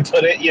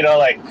put it?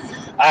 Like,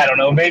 I don't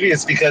know. Maybe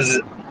it's because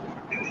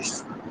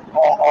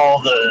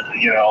all the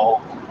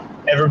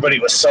everybody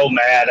was so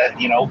mad at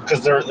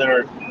because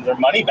their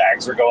money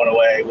bags were going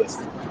away with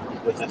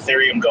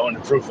Ethereum going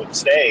to proof of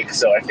stake.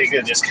 So I think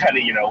it just kind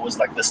of was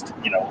like this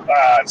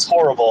it's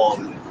horrible,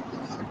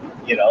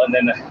 and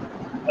then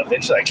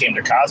eventually I came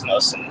to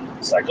Cosmos, and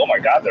it's like, oh my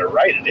god, they're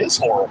right. It is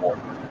horrible.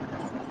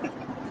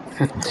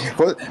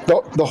 Well,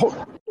 the whole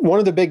one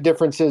of the big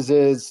differences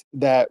is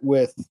that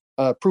with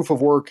proof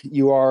of work,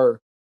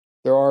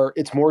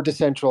 it's more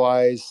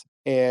decentralized,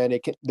 and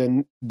it can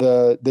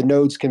the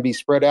nodes can be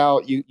spread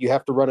out. You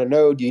have to run a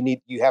node.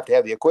 You have to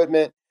have the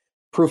equipment.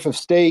 Proof of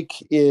stake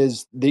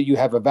is that you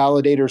have a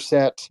validator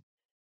set,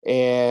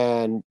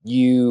 and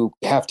you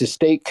have to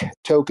stake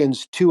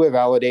tokens to a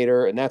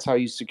validator, and that's how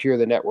you secure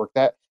the network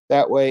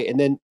that way. And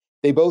then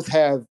they both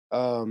have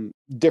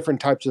different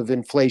types of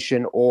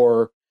inflation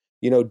or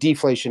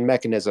deflation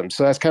mechanisms.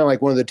 So that's kind of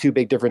like one of the two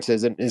big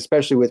differences, and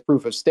especially with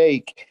proof of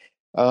stake,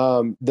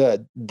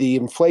 the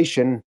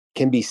inflation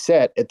can be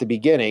set at the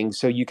beginning,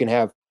 so you can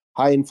have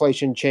high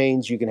inflation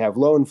chains, you can have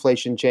low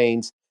inflation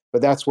chains,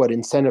 but that's what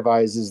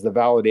incentivizes the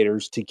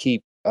validators to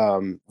keep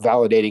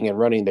validating and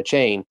running the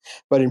chain.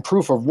 But in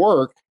proof of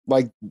work,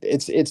 like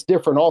it's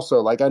different also.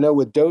 Like I know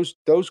with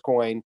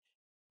Dogecoin,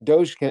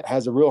 Doge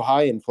has a real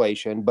high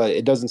inflation, but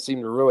it doesn't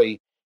seem to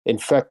really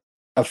affect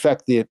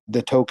the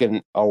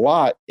token a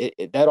lot.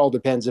 That all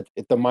depends if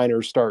the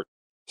miners start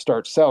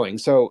start selling.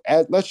 So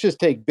let's just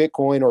take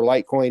Bitcoin or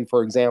Litecoin,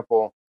 for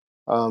example,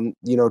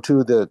 two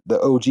of the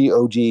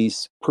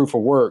OGs proof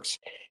of works.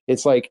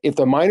 It's like if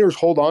the miners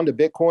hold on to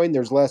Bitcoin,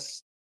 there's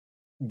less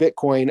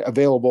Bitcoin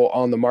available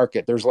on the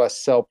market. There's less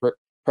sell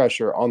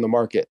pressure on the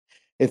market.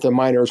 If the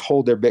miners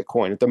hold their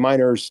Bitcoin, if the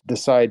miners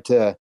decide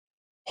to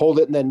hold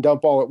it and then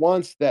dump all at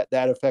once, that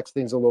affects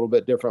things a little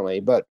bit differently.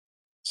 But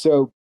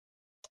so,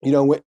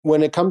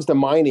 when it comes to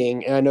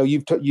mining, and I know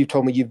you've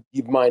told me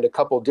you've mined a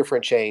couple of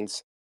different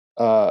chains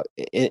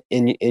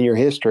in your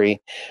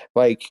history,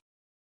 like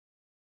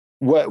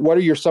what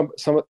are some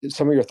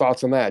of your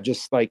thoughts on that?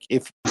 Just like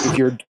if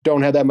you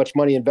don't have that much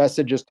money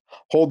invested, just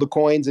hold the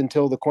coins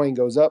until the coin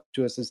goes up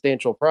to a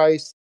substantial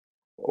price,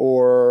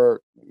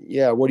 or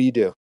what do you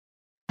do?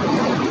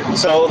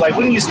 So like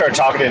when you start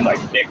talking in like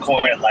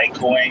Bitcoin and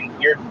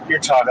Litecoin, you're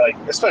talking like,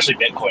 especially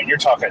Bitcoin, you're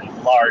talking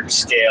large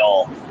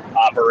scale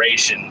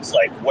operations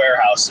like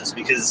warehouses,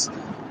 because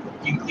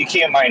you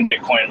can't mine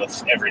Bitcoin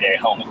with everyday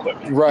home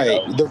equipment. Right.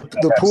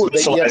 The pool,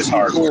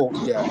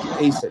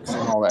 ASICs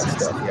and all that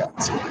stuff. Yeah.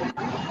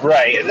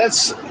 Right. And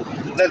that's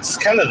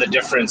kind of the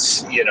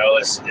difference,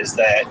 is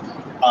that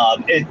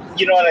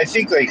and I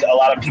think like a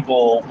lot of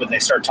people, when they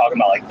start talking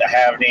about like the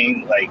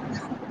halving, like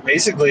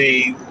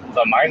basically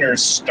the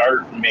miners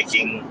start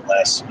making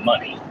less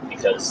money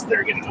because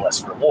they're getting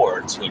less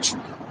rewards, which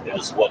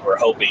is what we're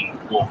hoping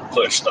will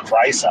push the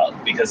price up,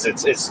 because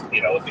it's it's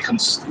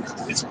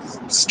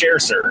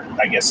scarcer,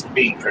 I guess,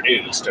 being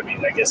produced. I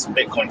mean, I guess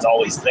Bitcoin's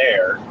always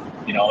there,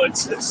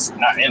 it's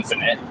not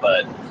infinite,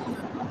 but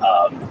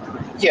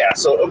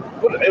so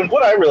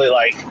what I really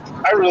like,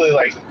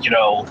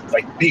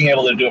 like being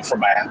able to do it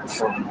from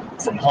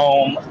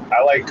home.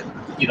 I like,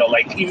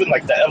 like even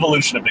like the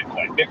evolution of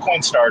Bitcoin.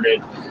 Bitcoin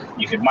started,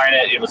 you could mine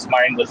it. It was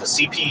mined with a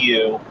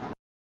CPU.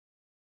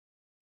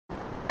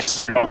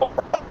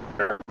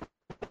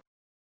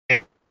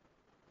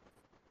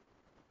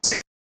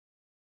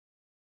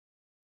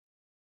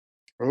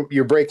 Oh,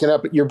 you're breaking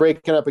up. You're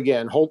breaking up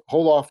again. Hold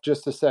off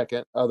just a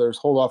second. Others,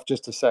 hold off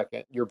just a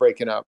second. You're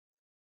breaking up.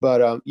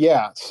 But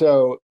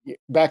so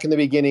back in the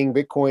beginning,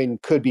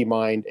 Bitcoin could be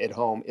mined at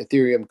home.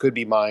 Ethereum could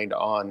be mined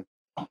on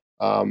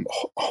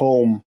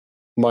home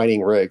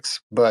mining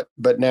rigs. But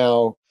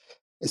now,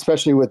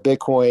 especially with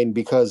Bitcoin,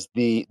 because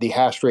the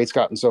hash rate's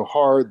gotten so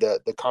hard,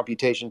 the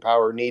computation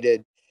power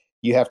needed,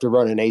 you have to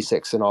run an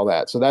ASICs and all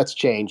that. So that's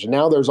changed.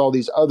 Now there's all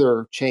these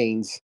other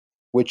chains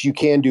which you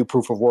can do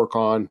proof of work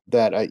on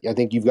that I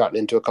think you've gotten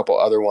into a couple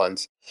other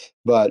ones.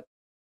 But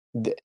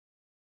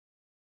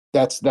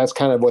that's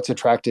kind of what's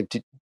attracting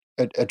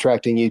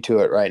you to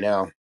it right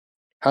now.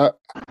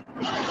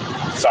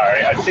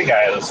 Sorry, I think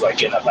I was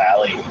like in a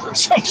valley or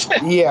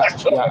something. Yeah,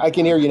 I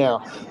can hear you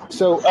now.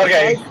 So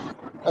okay.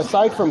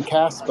 Aside from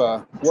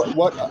Caspa,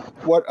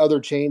 what other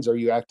chains are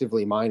you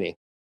actively mining?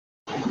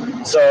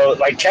 So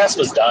like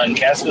Caspa's done.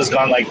 Caspa's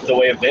gone like the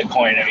way of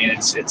Bitcoin. I mean,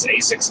 it's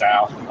ASICs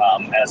now,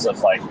 as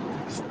of like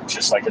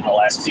just like in the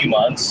last few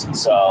months.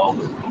 So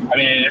I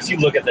mean, if you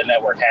look at the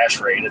network hash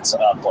rate, it's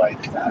up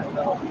like, I don't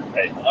know,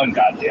 an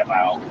ungodly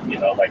amount.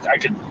 Like I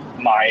could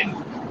mine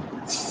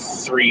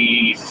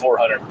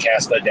 300-400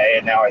 Caspa a day,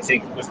 and now I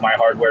think with my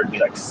hardware it'd be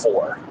like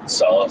 4.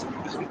 So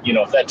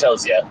if that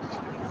tells you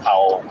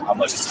how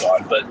much it's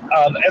gone. But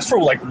as for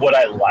like what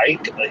I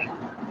like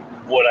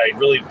what I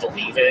really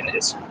believe in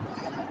is,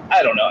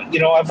 I don't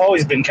know, I've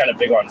always been kind of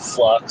big on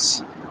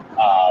Flux,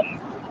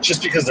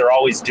 just because they're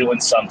always doing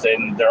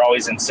something. They're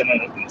always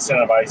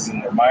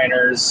incentivizing their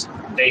miners.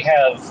 They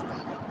have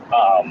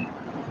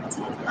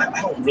I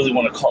don't really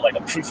want to call it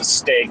like a proof of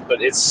stake,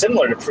 but it's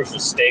similar to proof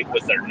of stake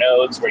with their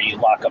nodes where you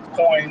lock up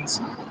coins.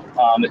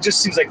 It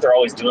just seems like they're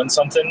always doing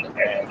something,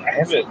 and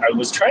I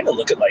was trying to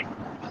look at like,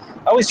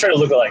 I always try to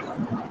look at like,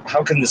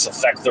 how can this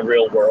affect the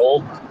real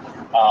world?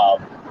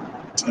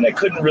 And I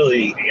couldn't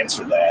really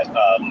answer that.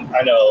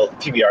 I know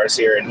PBR's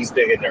here, and he's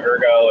big into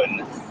Ergo,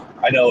 and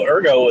I know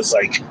Ergo was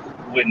like,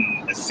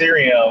 when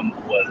Ethereum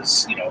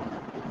was,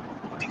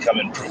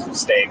 becoming proof of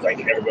stake, like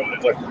everybody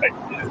was like,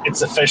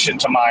 it's efficient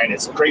to mine,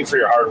 it's great for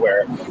your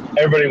hardware.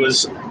 Everybody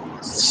was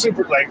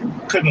super, like,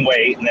 couldn't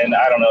wait. And then,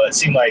 I don't know, it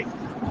seemed like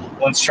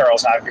once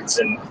Charles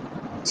Hoskinson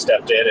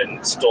stepped in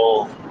and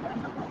stole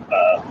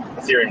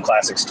Ethereum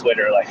Classic's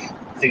Twitter, like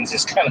things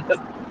just kind of,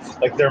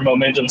 like their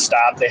momentum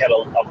stopped. They had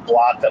a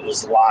block that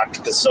was locked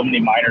because so many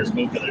miners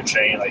moved to their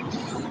chain. Like,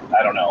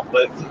 I don't know,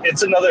 but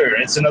it's another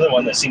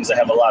one that seems to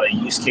have a lot of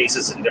use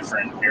cases in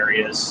different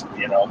areas,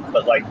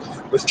 But like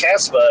with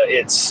Caspa,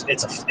 it's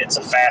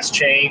a fast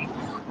chain.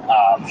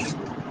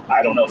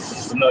 I don't know if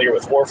you're familiar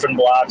with orphan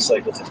blocks,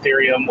 like with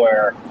Ethereum,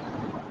 where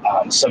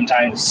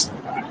sometimes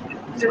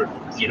you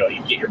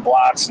get your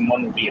blocks, and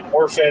one would be an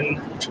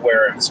orphan, to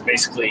where it's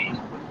basically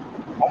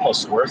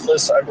almost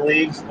worthless, I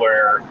believe.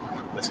 Where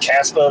with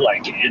Caspa,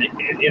 like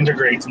it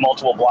integrates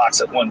multiple blocks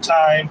at one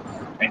time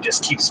and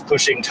just keeps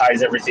pushing,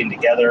 ties everything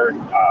together.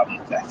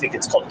 I think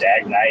it's called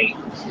Dag Knight.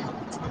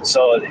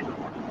 So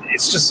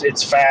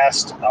it's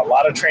fast. A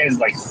lot of trains,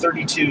 like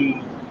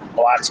 32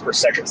 blocks per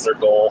second is their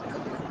goal.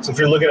 So if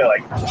you're looking at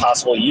like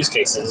possible use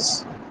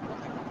cases,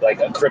 like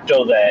a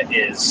crypto that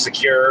is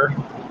secure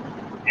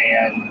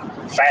and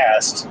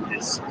fast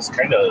is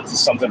kind of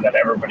something that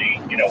everybody,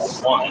 would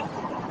want.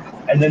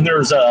 And then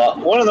there's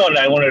one of the ones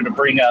I wanted to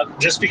bring up,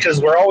 just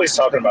because we're always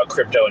talking about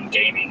crypto and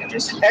gaming. And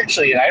there's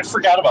actually, and I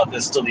forgot about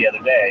this till the other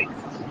day,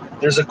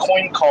 there's a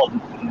coin called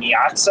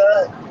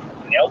Neoxa.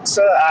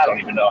 I don't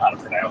even know how to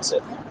pronounce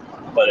it,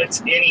 but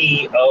it's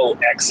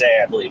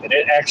Neoxa, I believe. And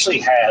it actually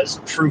has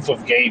proof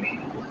of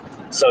gaming.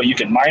 So you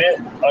can mine it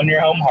on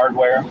your home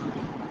hardware,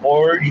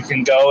 or you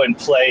can go and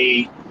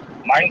play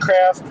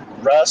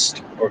Minecraft,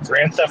 Rust, or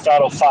Grand Theft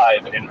Auto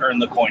 5 and earn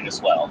the coin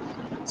as well.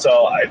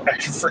 So I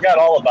forgot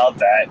all about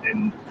that,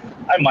 and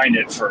I mined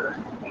it for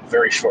a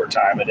very short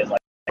time. I didn't like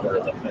the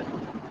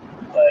algorithm.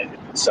 But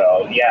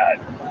so, yeah,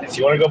 if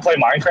you want to go play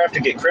Minecraft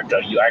and get crypto,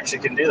 you actually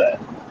can do that.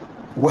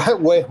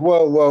 What? Wait,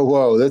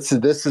 whoa! This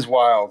is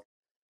wild.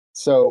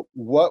 So,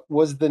 what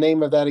was the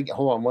name of that again?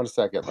 Hold on 1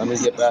 second. Let me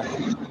get back.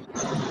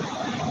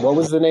 What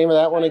was the name of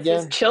that one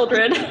again? His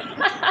children.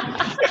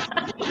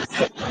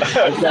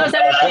 Knows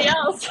everybody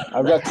else.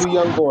 I've got 2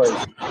 young boys.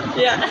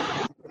 Yeah.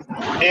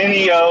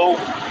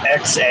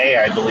 Neoxa,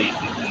 I believe.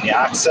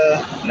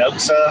 Noxa.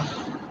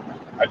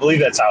 I believe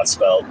that's how it's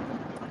spelled.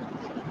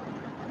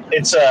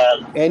 It's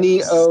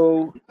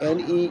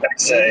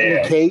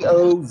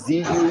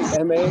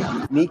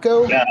Neonekozuma.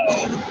 Nico? No.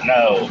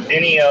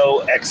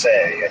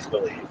 Neoxa, I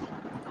believe.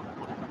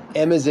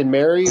 M is in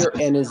Mary or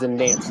N is in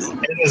Nancy?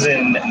 N is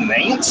in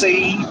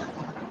Nancy.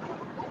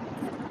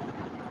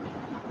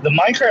 The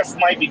Minecraft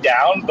might be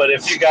down, but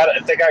if they got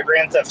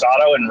Grand Theft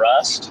Auto and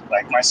Rust,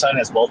 like my son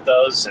has both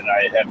those, and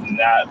I have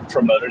not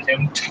promoted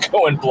him to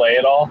go and play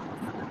it all.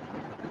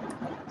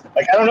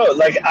 Like, I don't know.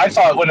 Like, I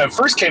thought when it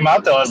first came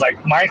out, though, I was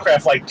like,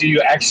 Minecraft, like, do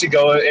you actually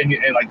go and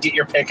like, get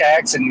your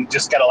pickaxe and you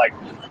just got to, like,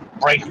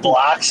 break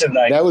blocks? And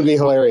like, that would be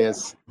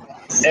hilarious.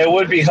 It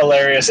would be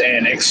hilarious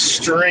and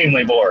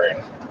extremely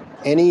boring.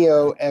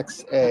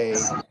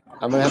 Neoxa.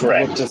 I'm going to have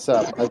to look this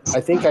up.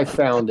 I think I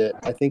found it.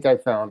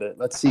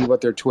 Let's see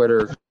what their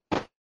Twitter,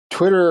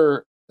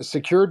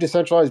 secure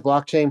decentralized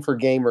blockchain for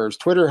gamers.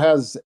 Twitter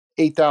has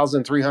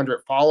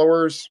 8,300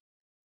 followers.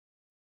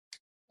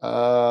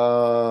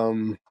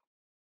 I'll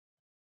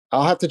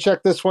have to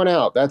check this one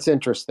out. That's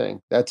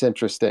interesting.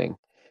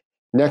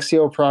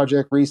 Nexio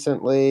project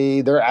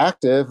recently. They're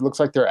active. Looks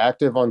like they're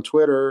active on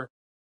Twitter.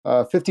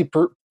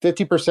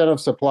 50%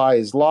 of supply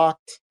is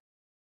locked.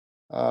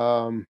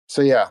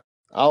 So yeah,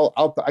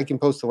 I can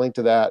post a link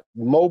to that.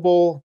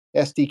 Mobile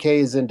SDK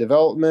is in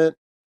development.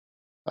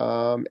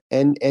 Nexo.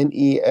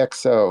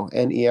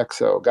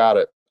 Got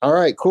it. All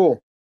right,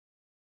 cool.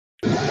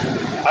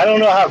 I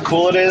don't know how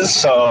cool it is,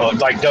 so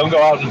like, don't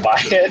go out and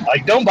buy it.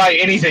 Like, don't buy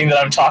anything that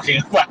I'm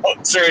talking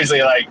about.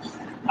 Seriously, like,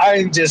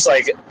 I'm just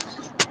like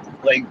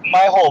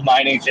my whole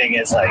mining thing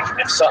is like,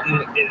 if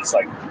something is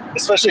like,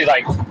 especially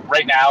like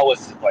right now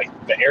with like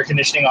the air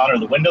conditioning on or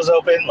the windows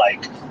open,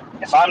 like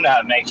if I'm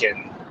not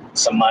making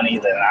some money,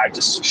 then I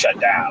just shut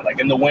down. Like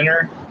in the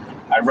winter,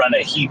 I run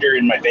a heater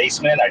in my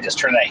basement. I just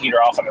turn that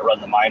heater off and I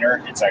run the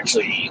miner. It's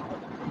actually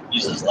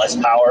uses less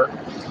power.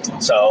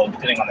 So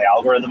depending on the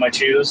algorithm I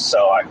choose,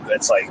 so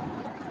it's like,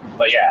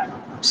 but yeah.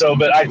 So,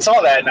 but I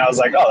saw that and I was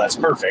like, oh, that's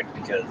perfect,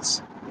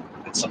 because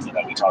it's something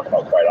that we talk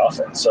about quite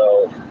often.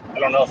 So I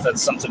don't know if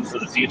that's something for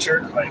the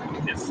future, like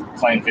if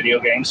playing video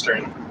games to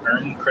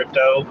earn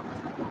crypto,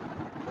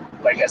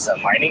 like as a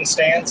mining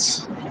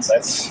stance.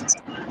 That's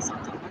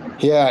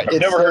yeah. I've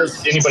never heard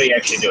anybody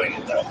actually doing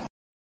it though.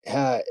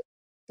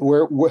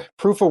 Where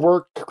proof of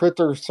work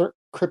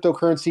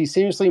cryptocurrency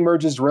seamlessly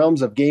merges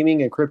realms of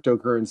gaming and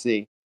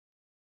cryptocurrency.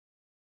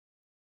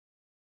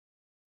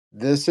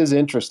 This is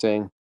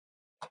interesting.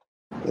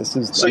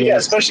 Yeah,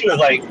 especially with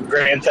like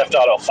Grand Theft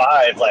Auto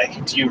 5,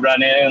 like, do you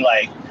run in and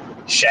like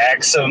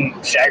shag some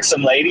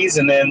ladies,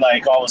 and then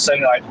like all of a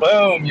sudden like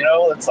boom,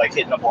 it's like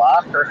hitting a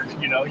block, or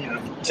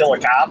kill a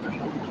cop, and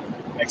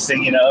next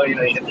thing you know, you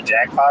hit the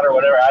jackpot or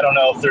whatever. I don't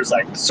know if there's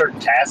like certain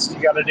tasks you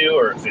got to do,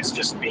 or if it's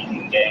just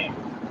being in game.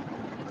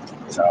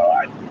 So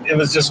it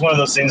was just one of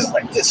those things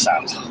like, this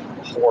sounds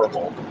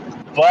horrible,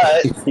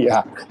 but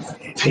yeah,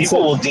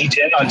 people will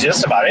degen on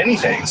just about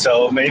anything.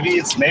 So maybe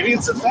it's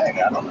a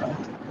thing. I don't know.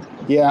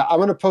 Yeah, I'm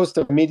going to post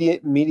a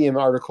Medium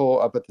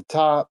article up at the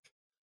top.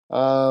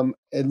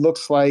 It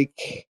looks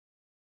like,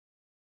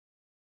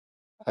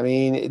 I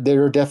mean,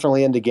 they're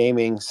definitely into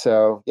gaming.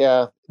 So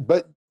yeah,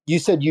 but you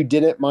said you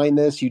didn't mind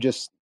this. You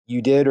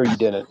did, or you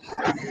didn't?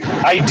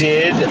 I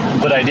did,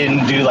 but I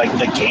didn't do like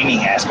the gaming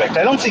aspect.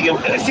 I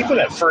think when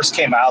it first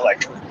came out,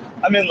 like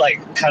I'm in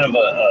like kind of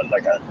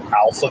a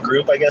alpha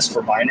group, I guess,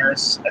 for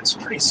miners. It's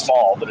pretty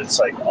small, but it's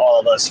like all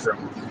of us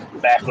from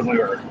back when we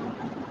were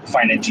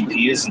finding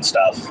GPUs and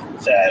stuff,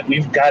 that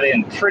we've got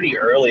in pretty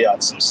early on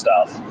some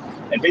stuff.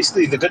 And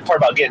basically the good part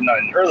about getting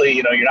on early,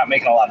 you're not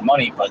making a lot of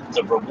money, but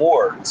the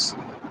rewards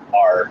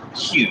are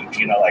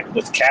huge. Like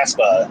with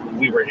Caspa,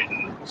 we were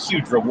getting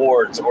huge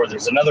rewards. Or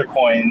there's another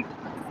coin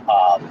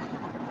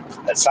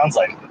that sounds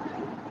like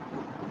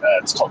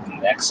it's called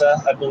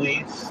Nexa, I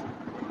believe.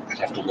 I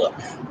have to look.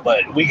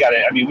 But we got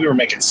it. I mean, we were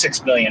making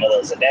 6 million of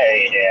those a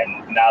day,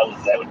 and now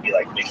that would be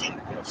like making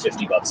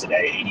 $50 a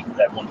day. 80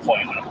 at one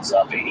point when it was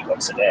up,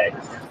 $80 a day.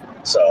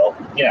 So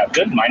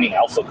good mining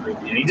alpha group.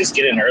 And you just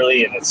get in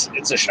early, and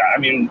it's a shot. I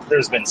mean,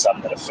 there's been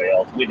some that have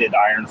failed. We did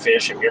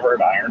Ironfish. Have you ever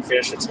heard of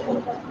Ironfish? It's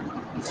horrible.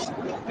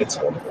 It's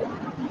horrible.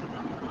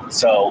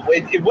 So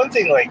one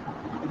thing like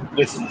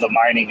with the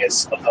mining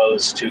as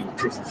opposed to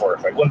proof of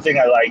work, like one thing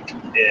I like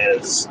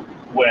is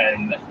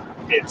when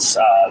it's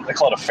they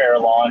call it a fair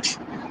launch.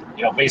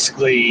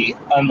 Basically,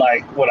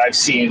 unlike what I've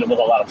seen with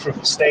a lot of proof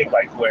of stake,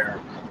 like where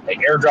they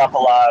airdrop a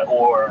lot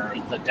or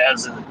the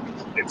devs and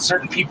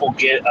certain people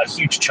get a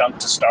huge chunk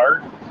to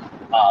start.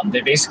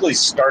 They basically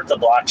start the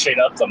blockchain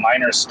up, the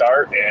miners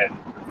start, and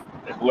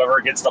whoever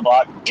gets the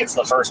block gets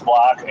the first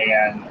block,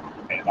 and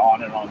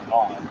on and on and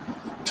on,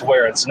 to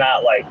where it's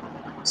not like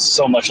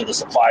so much of the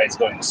supply is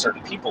going to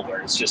certain people, where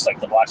it's just like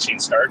the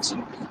blockchain starts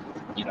and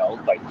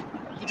like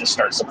you just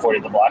start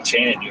supporting the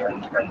blockchain and you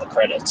earn the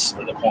credits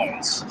for the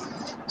coins.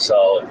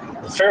 So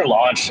the fair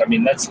launch, I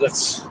mean, that's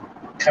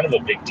kind of a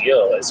big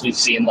deal, as we've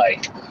seen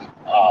like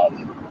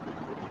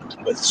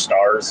with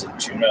Stars and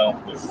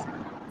Juno, with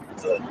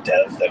the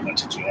dev that went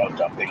to Juno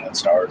dumping on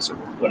Stars or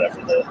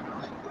whatever the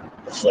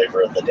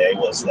flavor of the day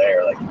was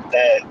there. Like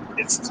that,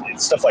 it's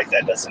stuff like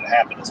that doesn't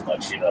happen as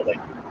much. Like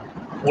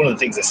one of the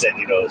things I said,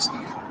 is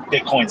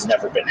Bitcoin's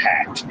never been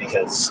hacked,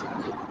 because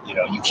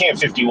you can't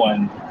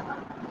 51%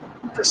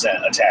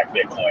 attack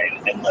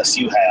Bitcoin unless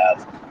you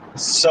have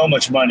so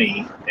much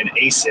money in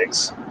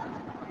ASICs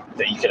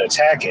that you can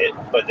attack it,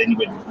 but then you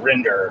would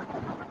render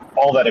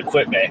all that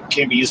equipment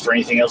can't be used for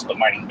anything else but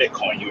mining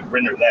Bitcoin. You would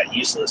render that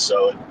useless,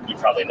 so you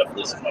probably end up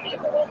losing money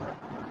in the long run.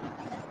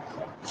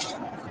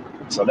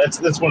 So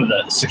that's one of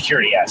the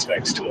security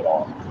aspects to it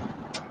all.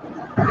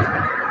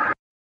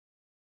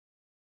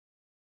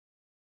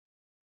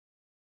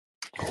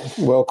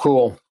 Well,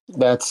 cool.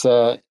 That's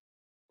yeah.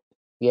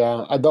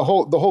 The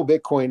whole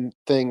Bitcoin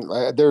thing.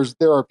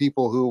 There are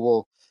people who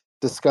will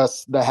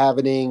discuss the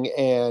halvening,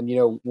 and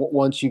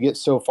once you get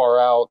so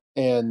far out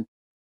and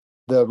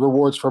the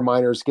rewards for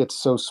miners get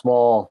so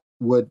small,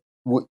 would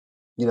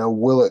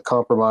will it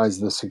compromise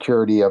the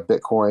security of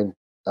Bitcoin?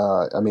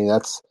 I mean,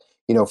 that's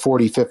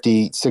 40,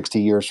 50,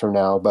 60 years from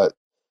now, but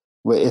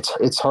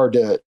it's hard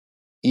to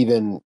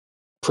even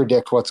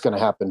predict what's going to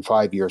happen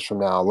 5 years from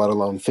now, let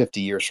alone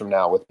 50 years from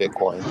now with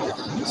Bitcoin.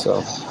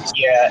 So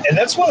yeah, and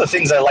that's one of the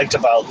things I liked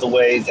about the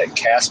way that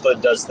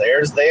Caspa does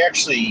theirs. They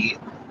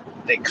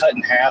cut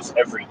in half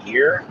every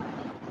year,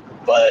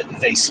 but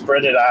they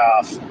spread it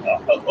off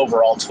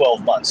over all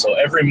 12 months. So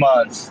every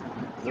month,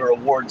 the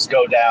rewards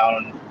go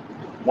down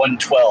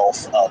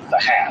 1/12 of the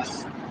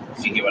half,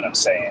 if you get what I'm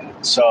saying.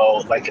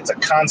 So like it's a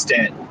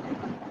constant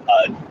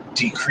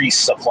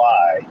decreased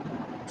supply.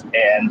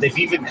 And they've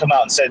even come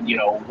out and said,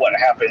 what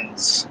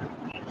happens,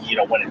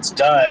 when it's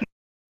done.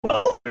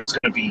 Well, there's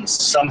going to be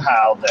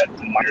somehow that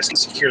miners can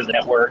secure the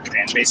network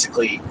and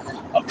basically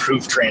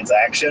approve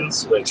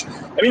transactions, which,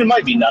 I mean, it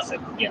might be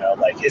nothing,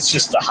 like it's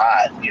just the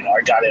hot,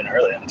 I got in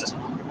early.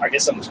 I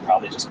guess I'm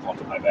probably just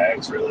pumping my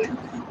bags, really.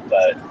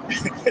 But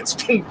it's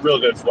been real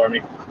good for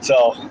me.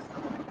 So,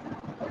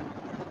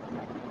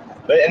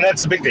 and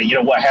that's the big thing,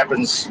 what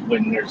happens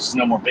when there's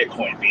no more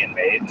Bitcoin being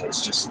made and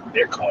there's just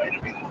Bitcoin?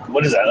 I mean,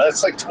 what is that?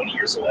 That's like 20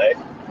 years away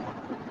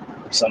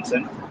or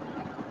something.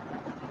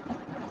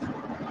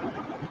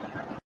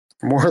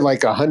 more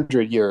like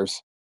 100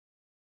 years.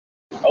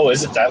 Oh,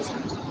 is it that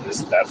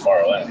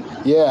far away?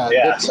 Yeah.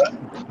 Yeah.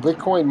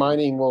 Bitcoin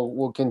mining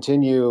will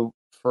continue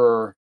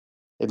for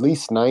at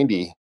least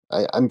 90.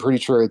 I'm pretty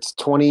sure it's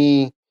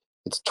 20.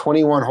 It's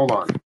 21. Hold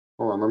on.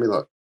 Let me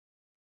look.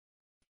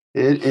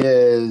 It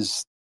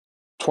is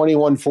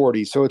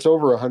 2140. So it's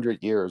over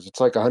 100 years. It's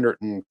like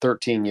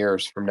 113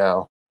 years from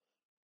now.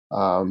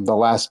 The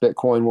last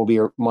Bitcoin will be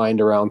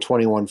mined around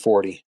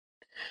 2140.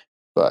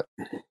 But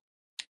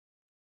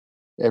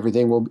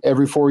everything will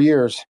every 4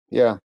 years.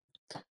 Yeah.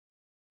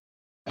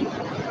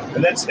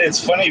 And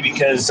it's funny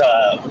because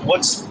I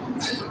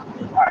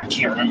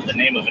can't remember the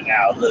name of it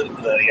now. The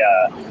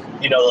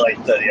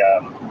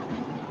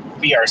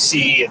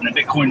BRC and the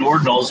Bitcoin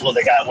ordinals. Well,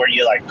 they got where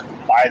you like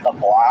buy the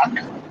block.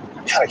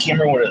 God, I can't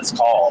remember what it's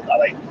called.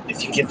 Like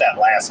if you get that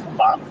last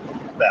block,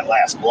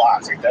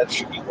 like that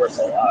should be worth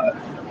a lot.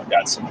 I've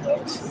got some of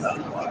those. I don't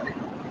know why.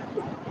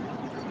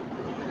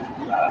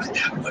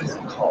 What is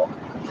it called?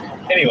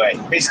 Anyway,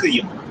 basically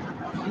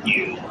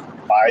you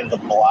buy the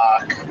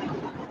block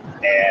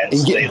and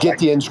get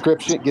the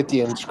inscription. Get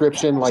the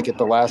inscription like at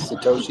the last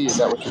Satoshi. Is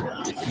that what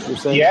you're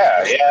saying?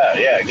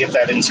 Yeah. Get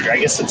that inscription. I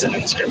guess it's an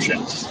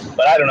inscription,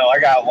 but I don't know. I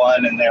got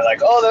one, and they're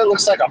like, "Oh, that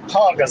looks like a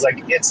punk." I was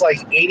like, "It's like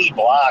 80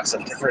 blocks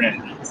of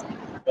different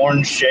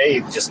orange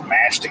shades just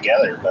mashed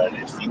together." But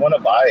if you want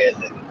to buy it,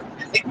 then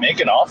make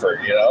an offer,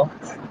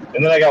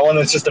 And then I got one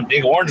that's just a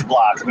big orange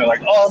block, and they're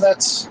like, "Oh,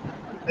 that's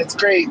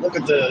great. Look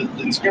at the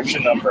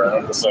inscription number." And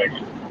I'm just like,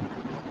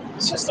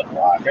 "It's just a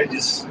block."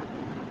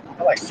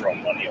 I like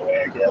throwing money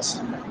away, I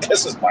guess.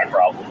 This is my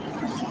problem.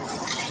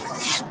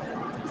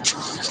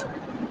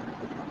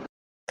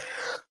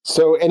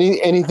 So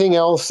anything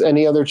else?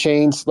 Any other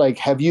chains? Like,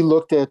 have you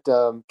looked at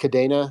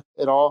Cadena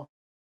at all?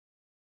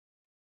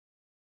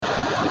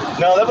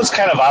 No, that was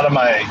kind of out of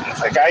my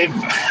like I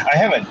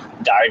haven't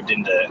dived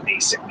into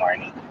ASIC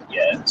mining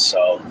yet,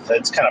 so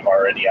that's kind of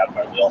already out of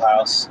my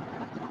wheelhouse.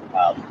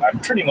 I'm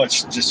pretty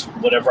much just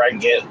whatever I can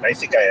get. I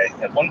think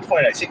at one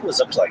point I think it was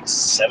up to like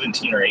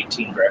 17 or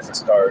 18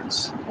 graphics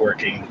cards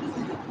working,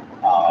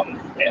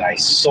 and I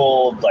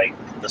sold like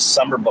the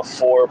summer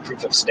before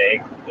Proof of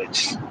Stake,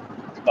 which is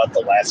about the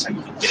last time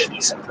you could get a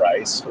decent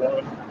price for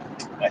them.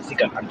 I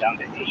think I'm down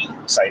to 8.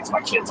 Besides, my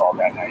kids all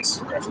got nice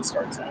graphics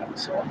cards now,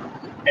 so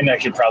and I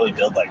could probably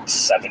build like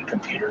 7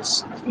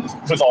 computers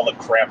with all the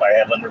crap I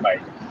have under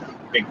my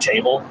big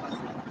table.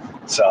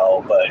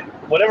 So, but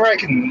whatever I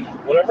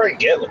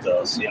get with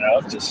those,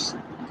 just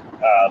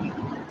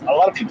a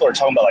lot of people are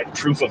talking about like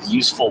proof of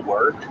useful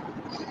work.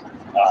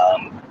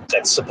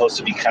 That's supposed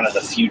to be kind of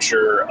the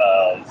future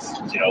of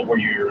where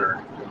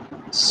you're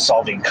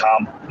solving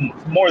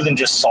more than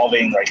just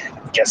solving like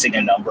guessing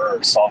a number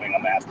or solving a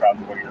math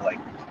problem. Where you're like,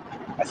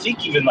 I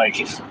think even like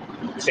if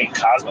you think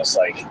Cosmos,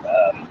 like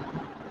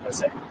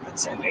what's it?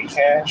 It's an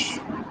Akash.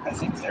 I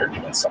think they're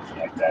doing something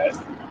like that,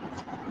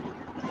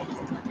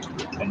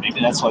 and maybe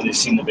that's why they've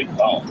seen the big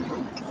bump.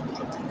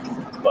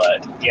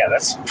 But yeah,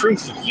 that's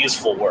proof of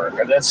useful work.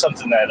 And that's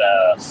something that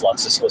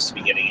Flux is supposed to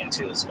be getting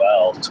into as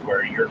well, to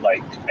where you're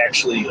like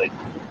actually like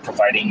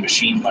providing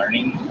machine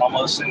learning,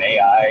 almost an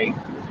AI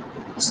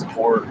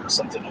support or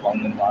something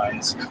along the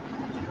lines.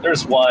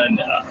 There's one,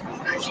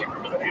 I can't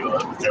remember the name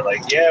of it. They're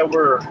like, yeah,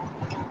 we're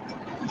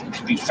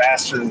to be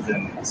faster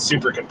than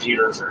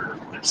supercomputers or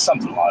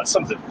something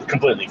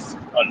completely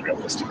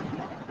unrealistic.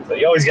 But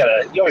you always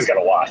gotta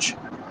watch.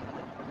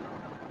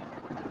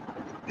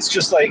 It's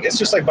just like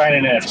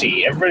buying an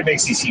NFT. Everybody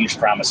makes these huge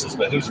promises,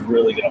 but who's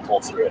really going to pull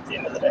through at the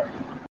end of the day?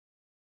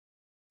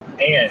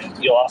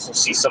 And you'll also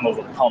see some of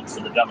them pump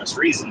for the dumbest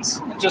reasons,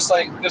 just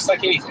like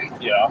anything,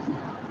 Yeah.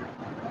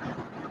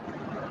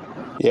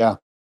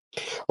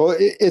 Well,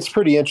 it's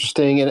pretty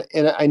interesting,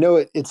 and I know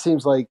it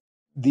seems like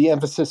the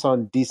emphasis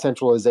on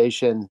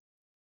decentralization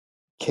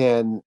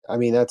I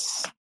mean,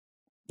 that's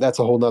a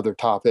whole nother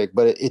topic,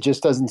 but it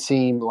just doesn't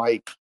seem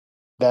like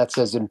that's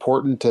as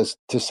important to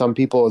some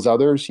people as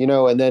others,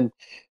 and then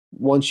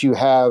once you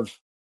have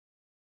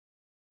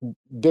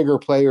bigger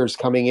players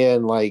coming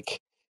in,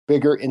 like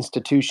bigger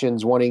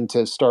institutions wanting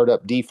to start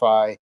up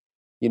DeFi,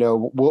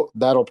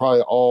 that'll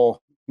probably all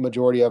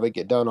majority of it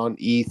get done on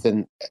ETH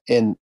and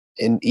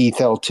ETH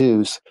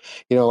L2s,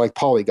 like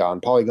Polygon.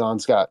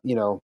 Polygon's got,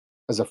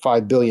 as a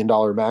 $5 billion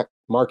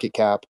market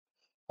cap.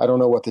 I don't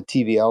know what the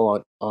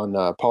TVL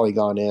on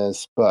Polygon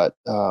is, but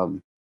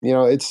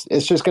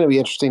it's just going to be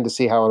interesting to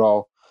see how it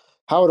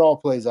all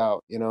plays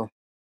out.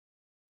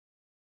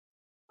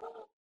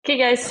 Okay,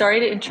 guys, sorry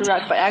to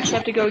interrupt, but I actually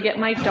have to go get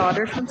my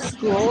daughter from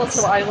school,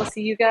 so I will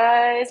see you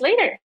guys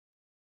later.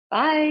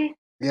 Bye.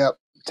 Yep.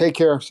 Take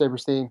care,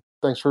 Saberstein.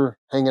 Thanks for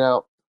hanging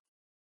out.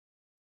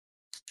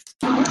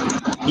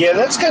 Yeah,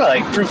 that's kind of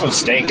like proof of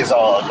stake is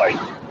all like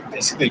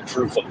basically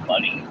proof of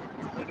money.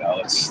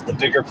 It's the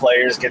bigger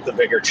players get the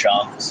bigger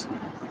chunks,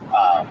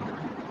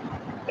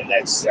 and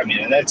that's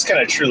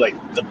kind of true. Like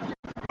the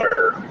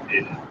better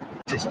in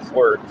proof of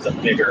work, the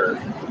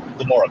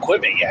more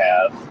equipment you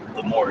have,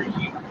 the more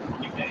you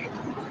make.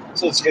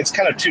 So it's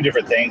kind of two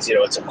different things.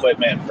 It's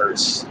equipment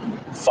versus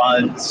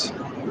funds,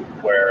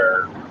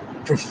 where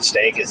proof of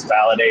stake is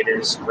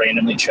validators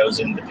randomly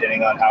chosen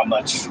depending on how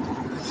much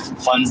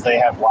funds they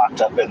have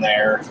locked up in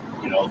there,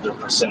 their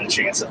percentage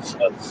chance of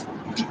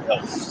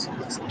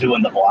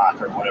doing the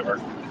block or whatever.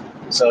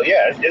 So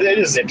yeah, it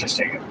is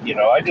interesting.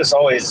 I just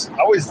always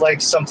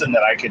liked something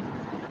that I could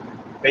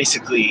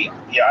basically,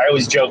 I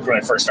always joked when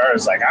I first started, I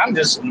was like, I'm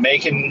just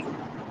making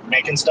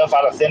stuff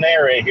out of thin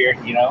air right here,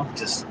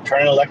 just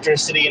turning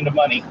electricity into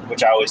money,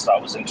 which I always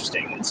thought was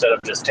interesting, instead of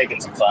just taking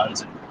some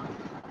funds and,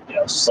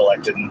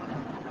 selecting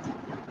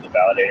the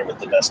validator with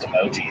the best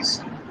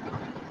emojis,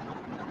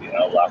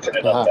 locking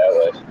it up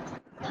that way.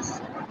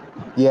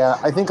 Yeah,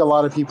 I think a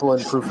lot of people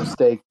in proof of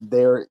stake,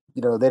 they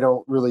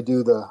don't really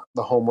do the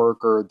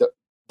homework or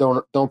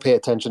don't pay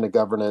attention to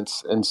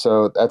governance, and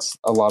so that's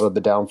a lot of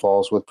the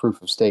downfalls with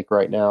proof of stake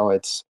right now.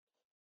 It's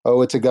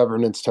a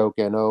governance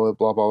token, blah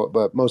blah blah,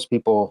 but most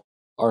people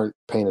aren't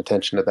paying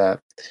attention to that.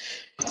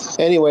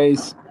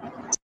 Anyways,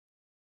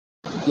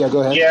 yeah,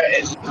 go ahead. Yeah,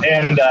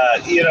 and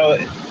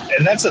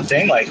and that's the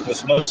thing. Like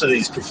with most of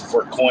these proof of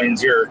work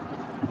coins, you're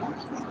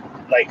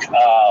like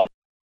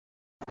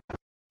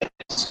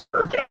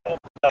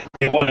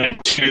they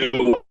wanted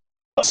to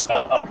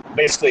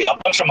basically a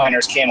bunch of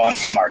miners came on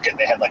the market.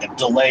 They had like a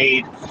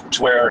delayed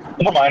to where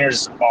the more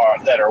miners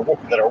that are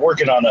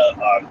working on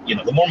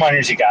the more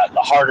miners you got, the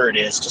harder it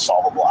is to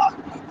solve a block.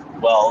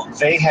 Well,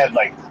 they had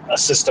like a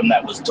system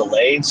that was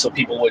delayed, so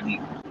people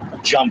wouldn't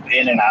jump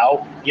in and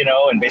out,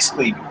 and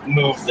basically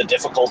move the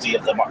difficulty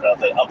of the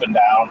up and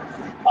down,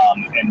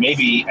 and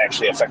maybe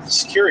actually affect the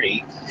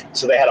security.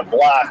 So they had a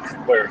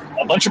block where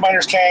a bunch of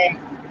miners came,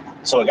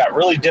 so it got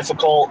really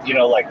difficult,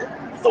 like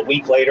the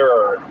week later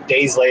or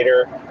days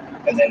later,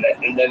 and then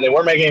they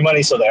weren't making any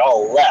money, so they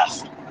all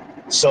left.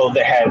 So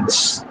they had,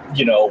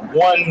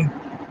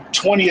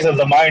 1/20th of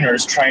the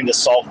miners trying to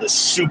solve this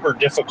super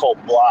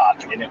difficult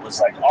block, and it was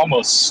like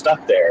almost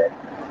stuck there.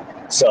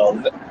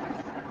 So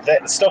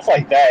that stuff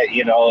like that,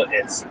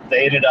 it's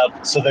they ended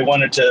up, so they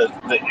wanted to,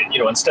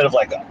 instead of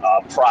like a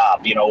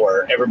prop,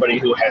 where everybody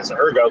who has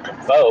ergo can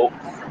vote,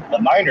 the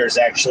miners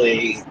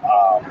actually,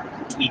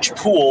 each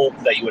pool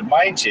that you would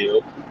mine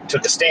to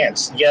took a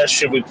stance. Yes,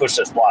 should we push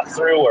this block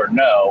through or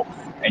no?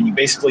 And you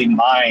basically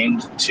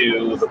mined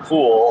to the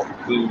pool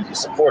who you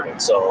supported.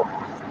 So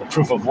the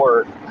proof of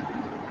work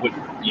would,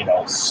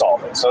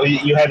 solve it. So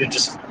you had to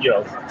just,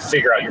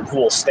 figure out your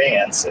pool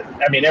stance. And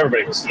I mean,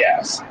 everybody was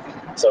yes.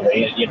 So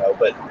they,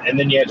 and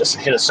then you had to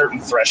hit a certain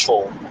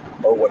threshold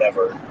or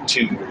whatever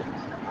to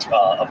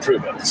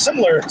approve it.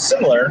 Similar,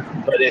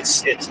 but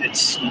it's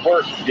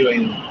work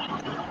doing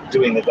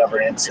the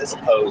governance as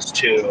opposed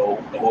to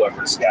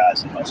whoever's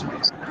got in most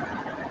cases.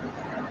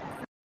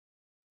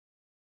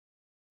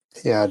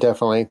 Yeah,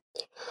 definitely.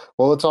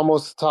 Well, it's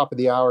almost the top of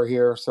the hour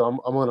here, so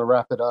I'm going to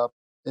wrap it up.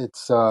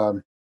 It's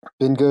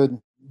been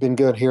good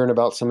hearing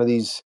about some of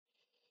these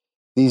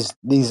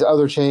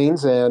other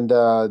chains and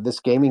this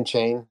gaming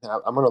chain.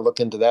 I'm going to look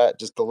into that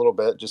just a little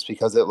bit, just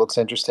because it looks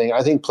interesting.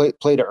 I think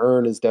play to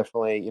earn is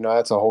definitely,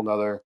 that's a whole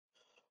nother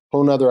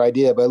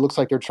idea. But it looks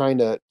like they're trying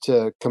to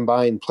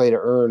combine play to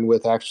earn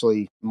with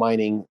actually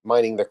mining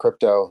the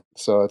crypto.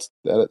 So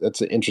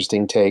that's an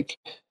interesting take.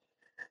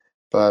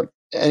 But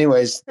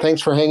anyways,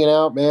 thanks for hanging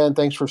out, man.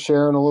 Thanks for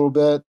sharing a little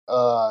bit.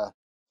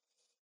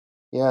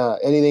 Yeah.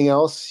 Anything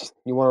else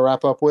you want to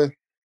wrap up with?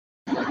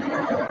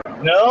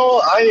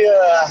 No,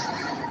 I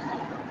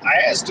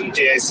asked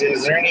DJ, I said,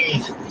 is there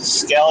any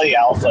Skelly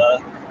Alpha?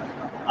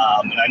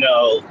 And I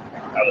know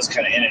I was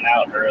kind of in and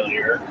out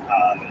earlier,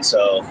 and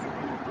so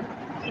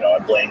I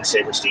blame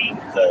Saberstein.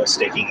 The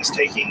staking is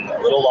taking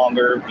a little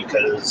longer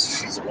because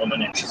she's a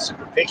woman and she's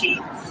super picky.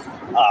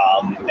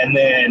 And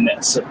then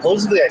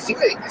supposedly, I think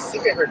I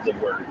heard the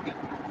word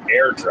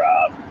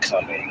airdrop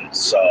coming,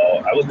 so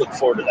I would look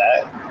forward to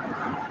that.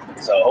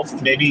 So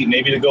hopefully,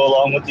 maybe to go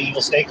along with the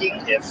evil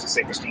staking, if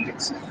Saberstein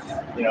gets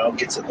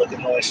it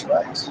looking the way she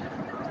likes.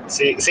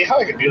 See how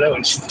I can do that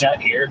when she's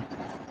not here.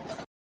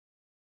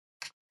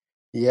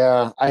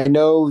 Yeah, I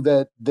know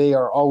that they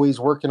are always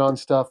working on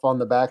stuff on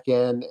the back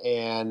end,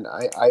 and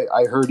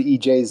I heard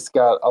EJ's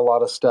got a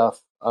lot of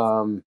stuff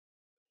in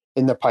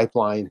the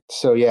pipeline.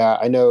 So yeah,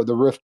 I know the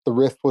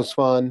Rift was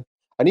fun.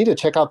 I need to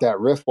check out that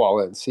Rift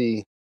wallet and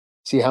see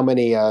how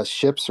many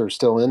ships are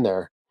still in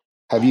there.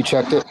 Have you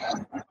checked it?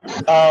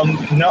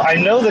 No, I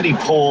know that he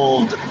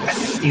pulled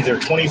either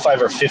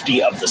 25 or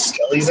 50 of the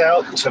skellies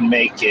out to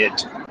make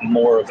it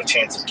more of a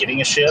chance of getting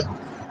a ship.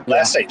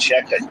 Last I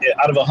checked,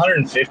 out of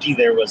 150,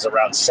 there was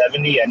around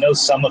 70. I know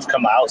some have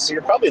come out, so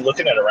you're probably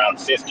looking at around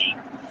 50.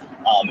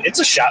 It's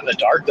a shot in the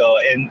dark, though,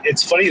 and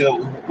it's funny that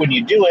when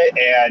you do it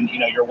and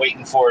you're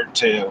waiting for it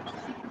to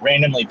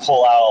randomly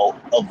pull out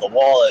of the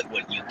wallet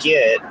what you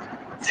get,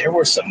 there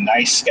were some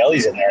nice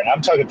skellies in there. And I'm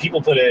talking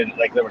people put in,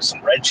 like, there were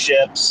some red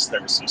ships,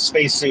 there were some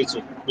spacesuits,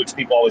 which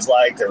people always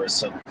like. There was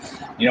some,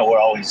 we're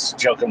always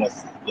joking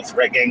with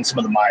Red Gang, some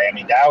of the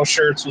Miami Dow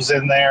shirts was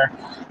in there.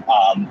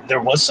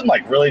 There was some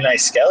like really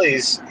nice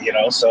skellies,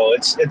 so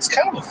it's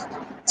kind of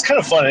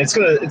fun. It's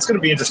gonna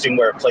be interesting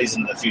where it plays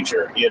into the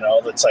future.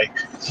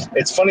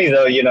 It's funny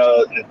though,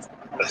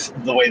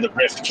 the way the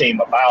Rift came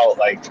about,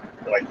 like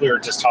we were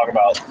just talking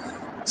about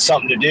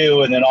something to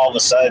do, and then all of a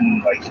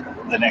sudden, like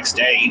the next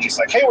day, he's just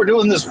like, hey, we're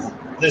doing this.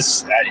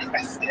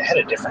 It had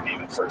a different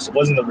name at first. It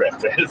wasn't the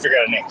Rift. I had to figure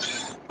out a name.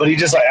 But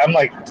I'm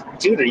like,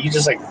 dude, are you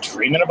just like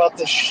dreaming about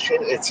this shit?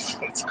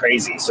 It's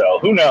crazy. So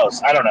who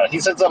knows? I don't know. He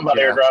said something about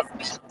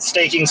airdrop.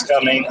 Staking's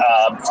coming.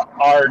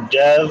 Our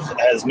dev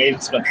has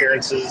made some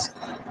appearances.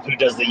 Who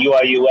does the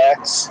UI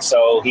UX?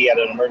 So he had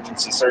an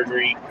emergency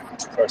surgery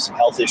for some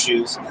health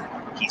issues.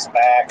 He's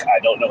back. I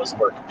don't know his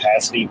work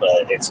capacity,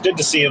 but it's good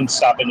to see him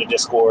stop into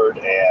Discord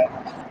and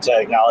to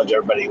acknowledge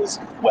everybody was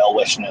well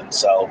wishing him.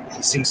 So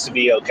he seems to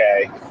be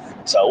okay.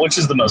 So, which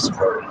is the most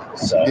important.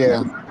 So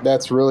yeah,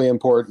 that's really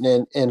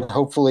important, and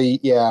hopefully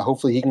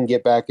he can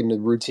get back into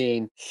the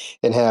routine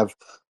and have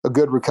a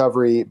good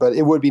recovery. But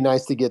it would be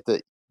nice to get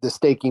the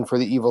staking for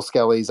the evil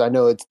skellies. I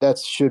know that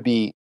should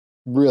be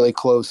really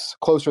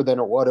closer than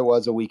what it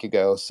was a week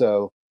ago.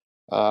 So,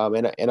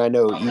 and I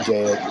know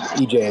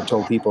EJ had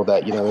told people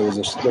that there was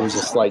a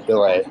slight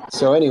delay.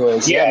 So,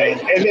 anyways, yeah,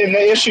 and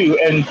the issue,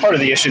 and part of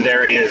the issue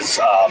there is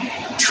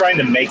trying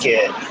to make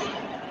it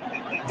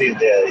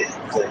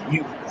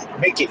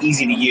make it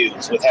easy to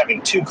use with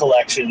having two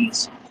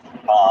collections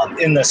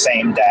in the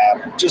same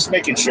dApp, just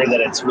making sure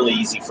that it's really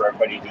easy for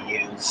everybody to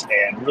use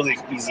and really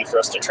easy for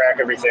us to track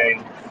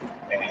everything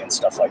and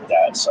stuff like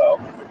that.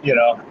 So,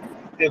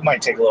 it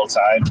might take a little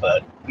time,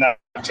 but now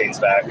Chain's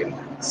back and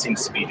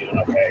seems to be doing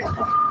okay.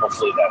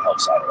 Hopefully that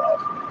helps out a lot.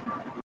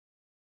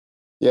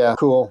 Yeah,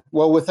 cool.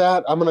 Well, with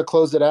that, I'm going to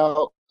close it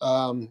out.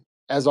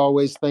 As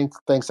always,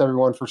 thanks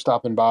everyone for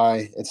stopping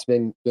by. It's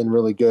been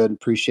really good.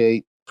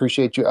 Appreciate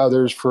you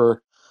others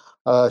for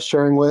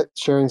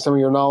sharing some of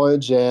your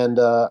knowledge and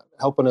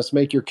helping us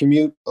make your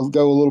commute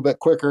go a little bit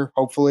quicker,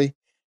 hopefully.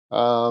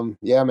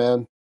 Yeah,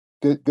 man,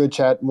 good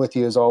chatting with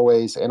you as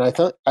always. And I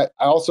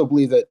also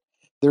believe that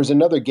there's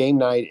another game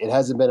night. It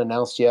hasn't been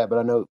announced yet, but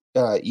I know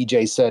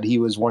EJ said he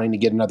was wanting to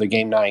get another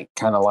game night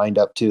kind of lined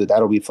up too.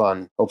 That'll be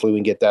fun. Hopefully we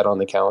can get that on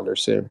the calendar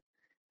soon.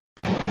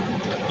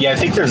 Yeah, I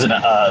think there's an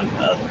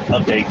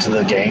update to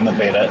the game, an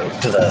update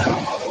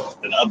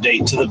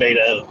to the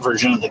beta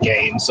version of the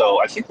game.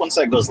 So I think once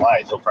that goes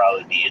live, he'll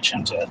probably be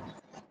itching to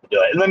do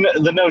it. And then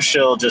the no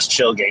shill, just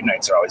chill game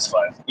nights are always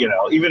fun.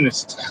 Even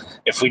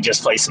if we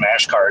just play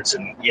Smash cards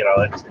and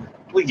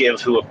we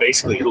give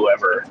basically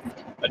whoever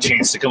a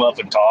chance to come up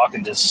and talk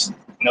and just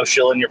no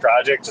shill in your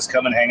project, just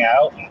come and hang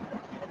out and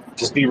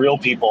just be real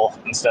people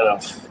instead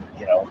of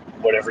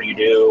whatever you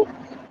do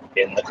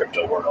in the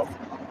crypto world.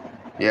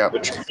 Yeah,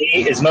 which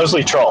is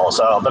mostly troll.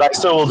 But I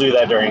still will do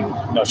that during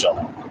no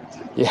shill.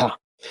 Yeah.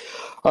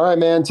 All right,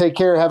 man. Take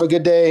care. Have a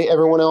good day.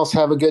 Everyone else,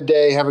 have a good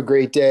day. Have a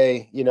great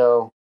day.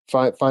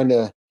 Find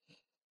a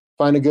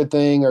good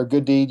thing or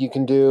good deed you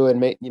can do and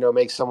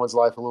make someone's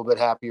life a little bit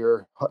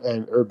happier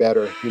or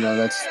better.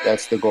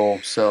 That's the goal.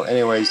 So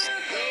anyways,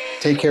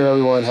 take care,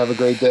 everyone. Have a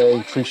great day.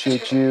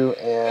 Appreciate you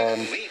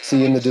and see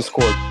you in the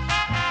Discord.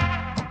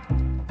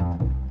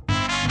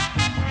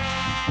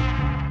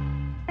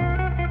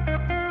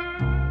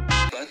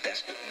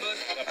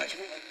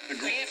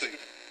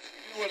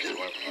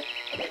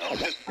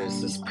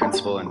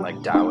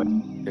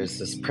 There's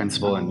this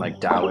principle in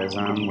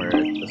Taoism where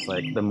it's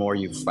like the more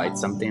you fight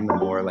something, the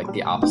more like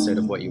the opposite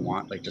of what you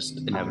want, like just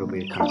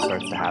inevitably it kind of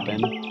starts to happen.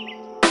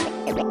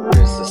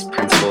 There's this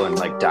principle in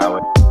like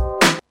Taoism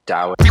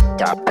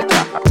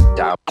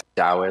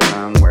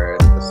where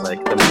it's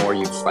like the more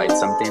you fight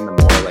something, the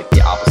more like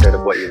the opposite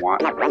of what you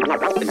want,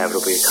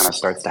 inevitably it kind of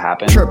starts to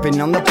happen.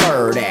 Chirping on the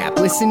Bird app,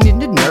 listening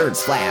to nerds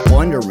flap,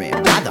 wondering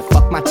why the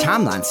fuck my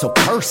timeline's so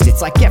cursed.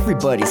 It's like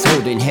everybody's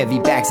holding heavy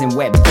bags in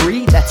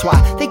Web3. That's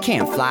why they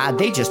can't fly,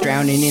 they just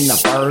drowning in the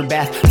bird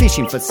bath,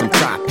 fishing for some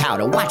dry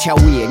powder. Watch how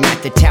we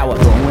ignite the tower,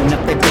 blowing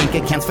up their bank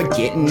accounts,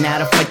 forgetting how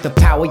to fight the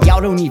power.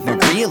 Y'all don't even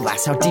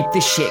realize how deep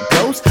this shit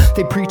goes.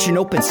 They preach an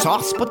open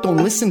source, but don't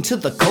listen to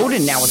the code.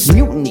 And now it's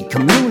mutiny,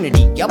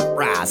 community,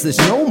 uprise. There's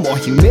no more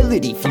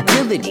humility,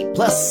 futility,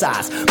 plus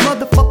size.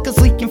 Motherfuckers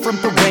leaking from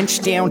the wrench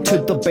down to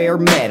the bare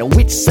metal.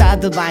 Which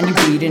side the line you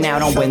bleeding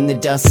out on when the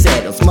dust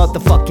settles?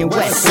 Motherfucking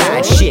west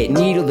side shit,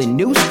 needle and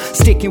noose.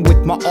 Sticking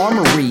with my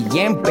armory,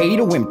 and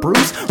Beto and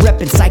Bruce.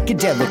 Reppin'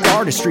 psychedelic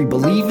artistry,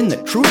 believing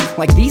the truth.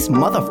 Like these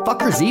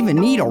motherfuckers even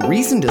need a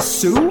reason to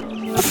sue?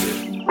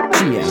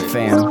 GM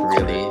fam.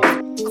 Really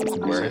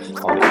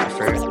worth all the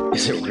effort?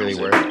 Is it really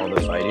worth all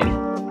the fighting?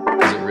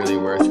 Is it really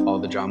worth all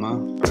the drama?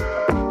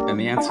 And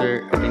the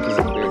answer, I think, is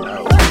a clear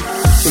no.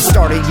 We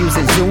started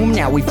using Zoom,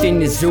 now we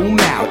finna zoom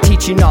out,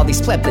 teaching all these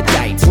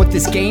plebiscites what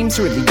this game's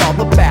really all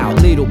about.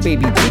 Little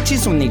baby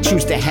bitches when they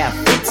choose to have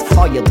fits.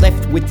 All you're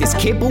left with is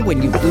kibble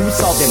when you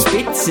lose all them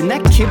bits, and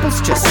that kibble's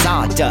just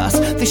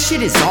sawdust. This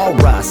shit is all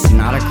rust,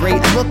 not a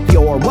great look,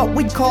 you're what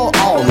we'd call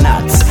all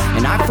nuts.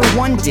 And I for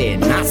one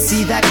did not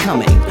see that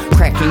coming.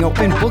 Cracking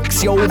open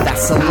books, yo,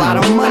 that's a lot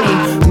of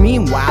money.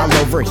 Meanwhile,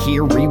 over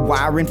here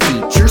rewiring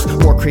features,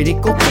 more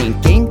critical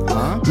thinking,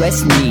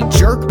 less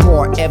knee-jerk,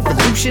 more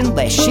evolution,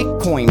 less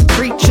shitcoin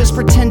preachers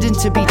pretending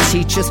to be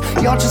teachers.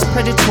 Y'all just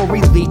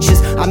predatory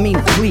leeches. I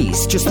mean,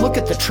 please, just look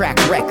at the track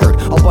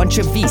record. A bunch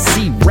of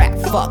VC rap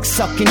fucks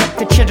sucking up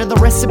the cheddar. The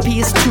recipe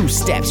is 2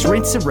 steps,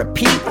 rinse and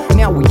repeat.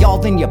 Now we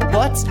all in your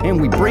butts and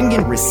we bring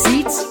in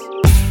receipts.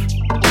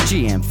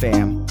 GM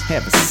fam,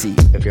 have a seat.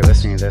 If you're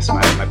listening to this,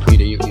 my plea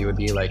to you would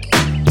be like,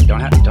 don't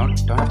have to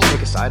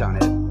take a side on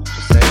it.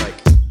 Just say like,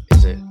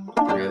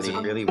 is it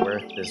really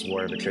worth this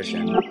war of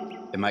attrition?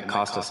 It might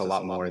cost us a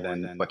lot more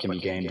than what can be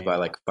gained by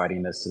like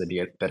fighting this to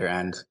the bitter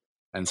end.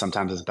 And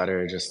sometimes it's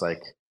better to just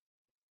like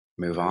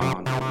move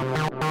on.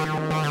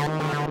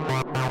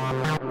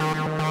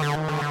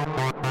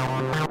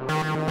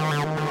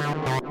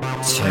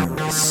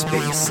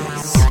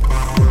 TerraSpaces.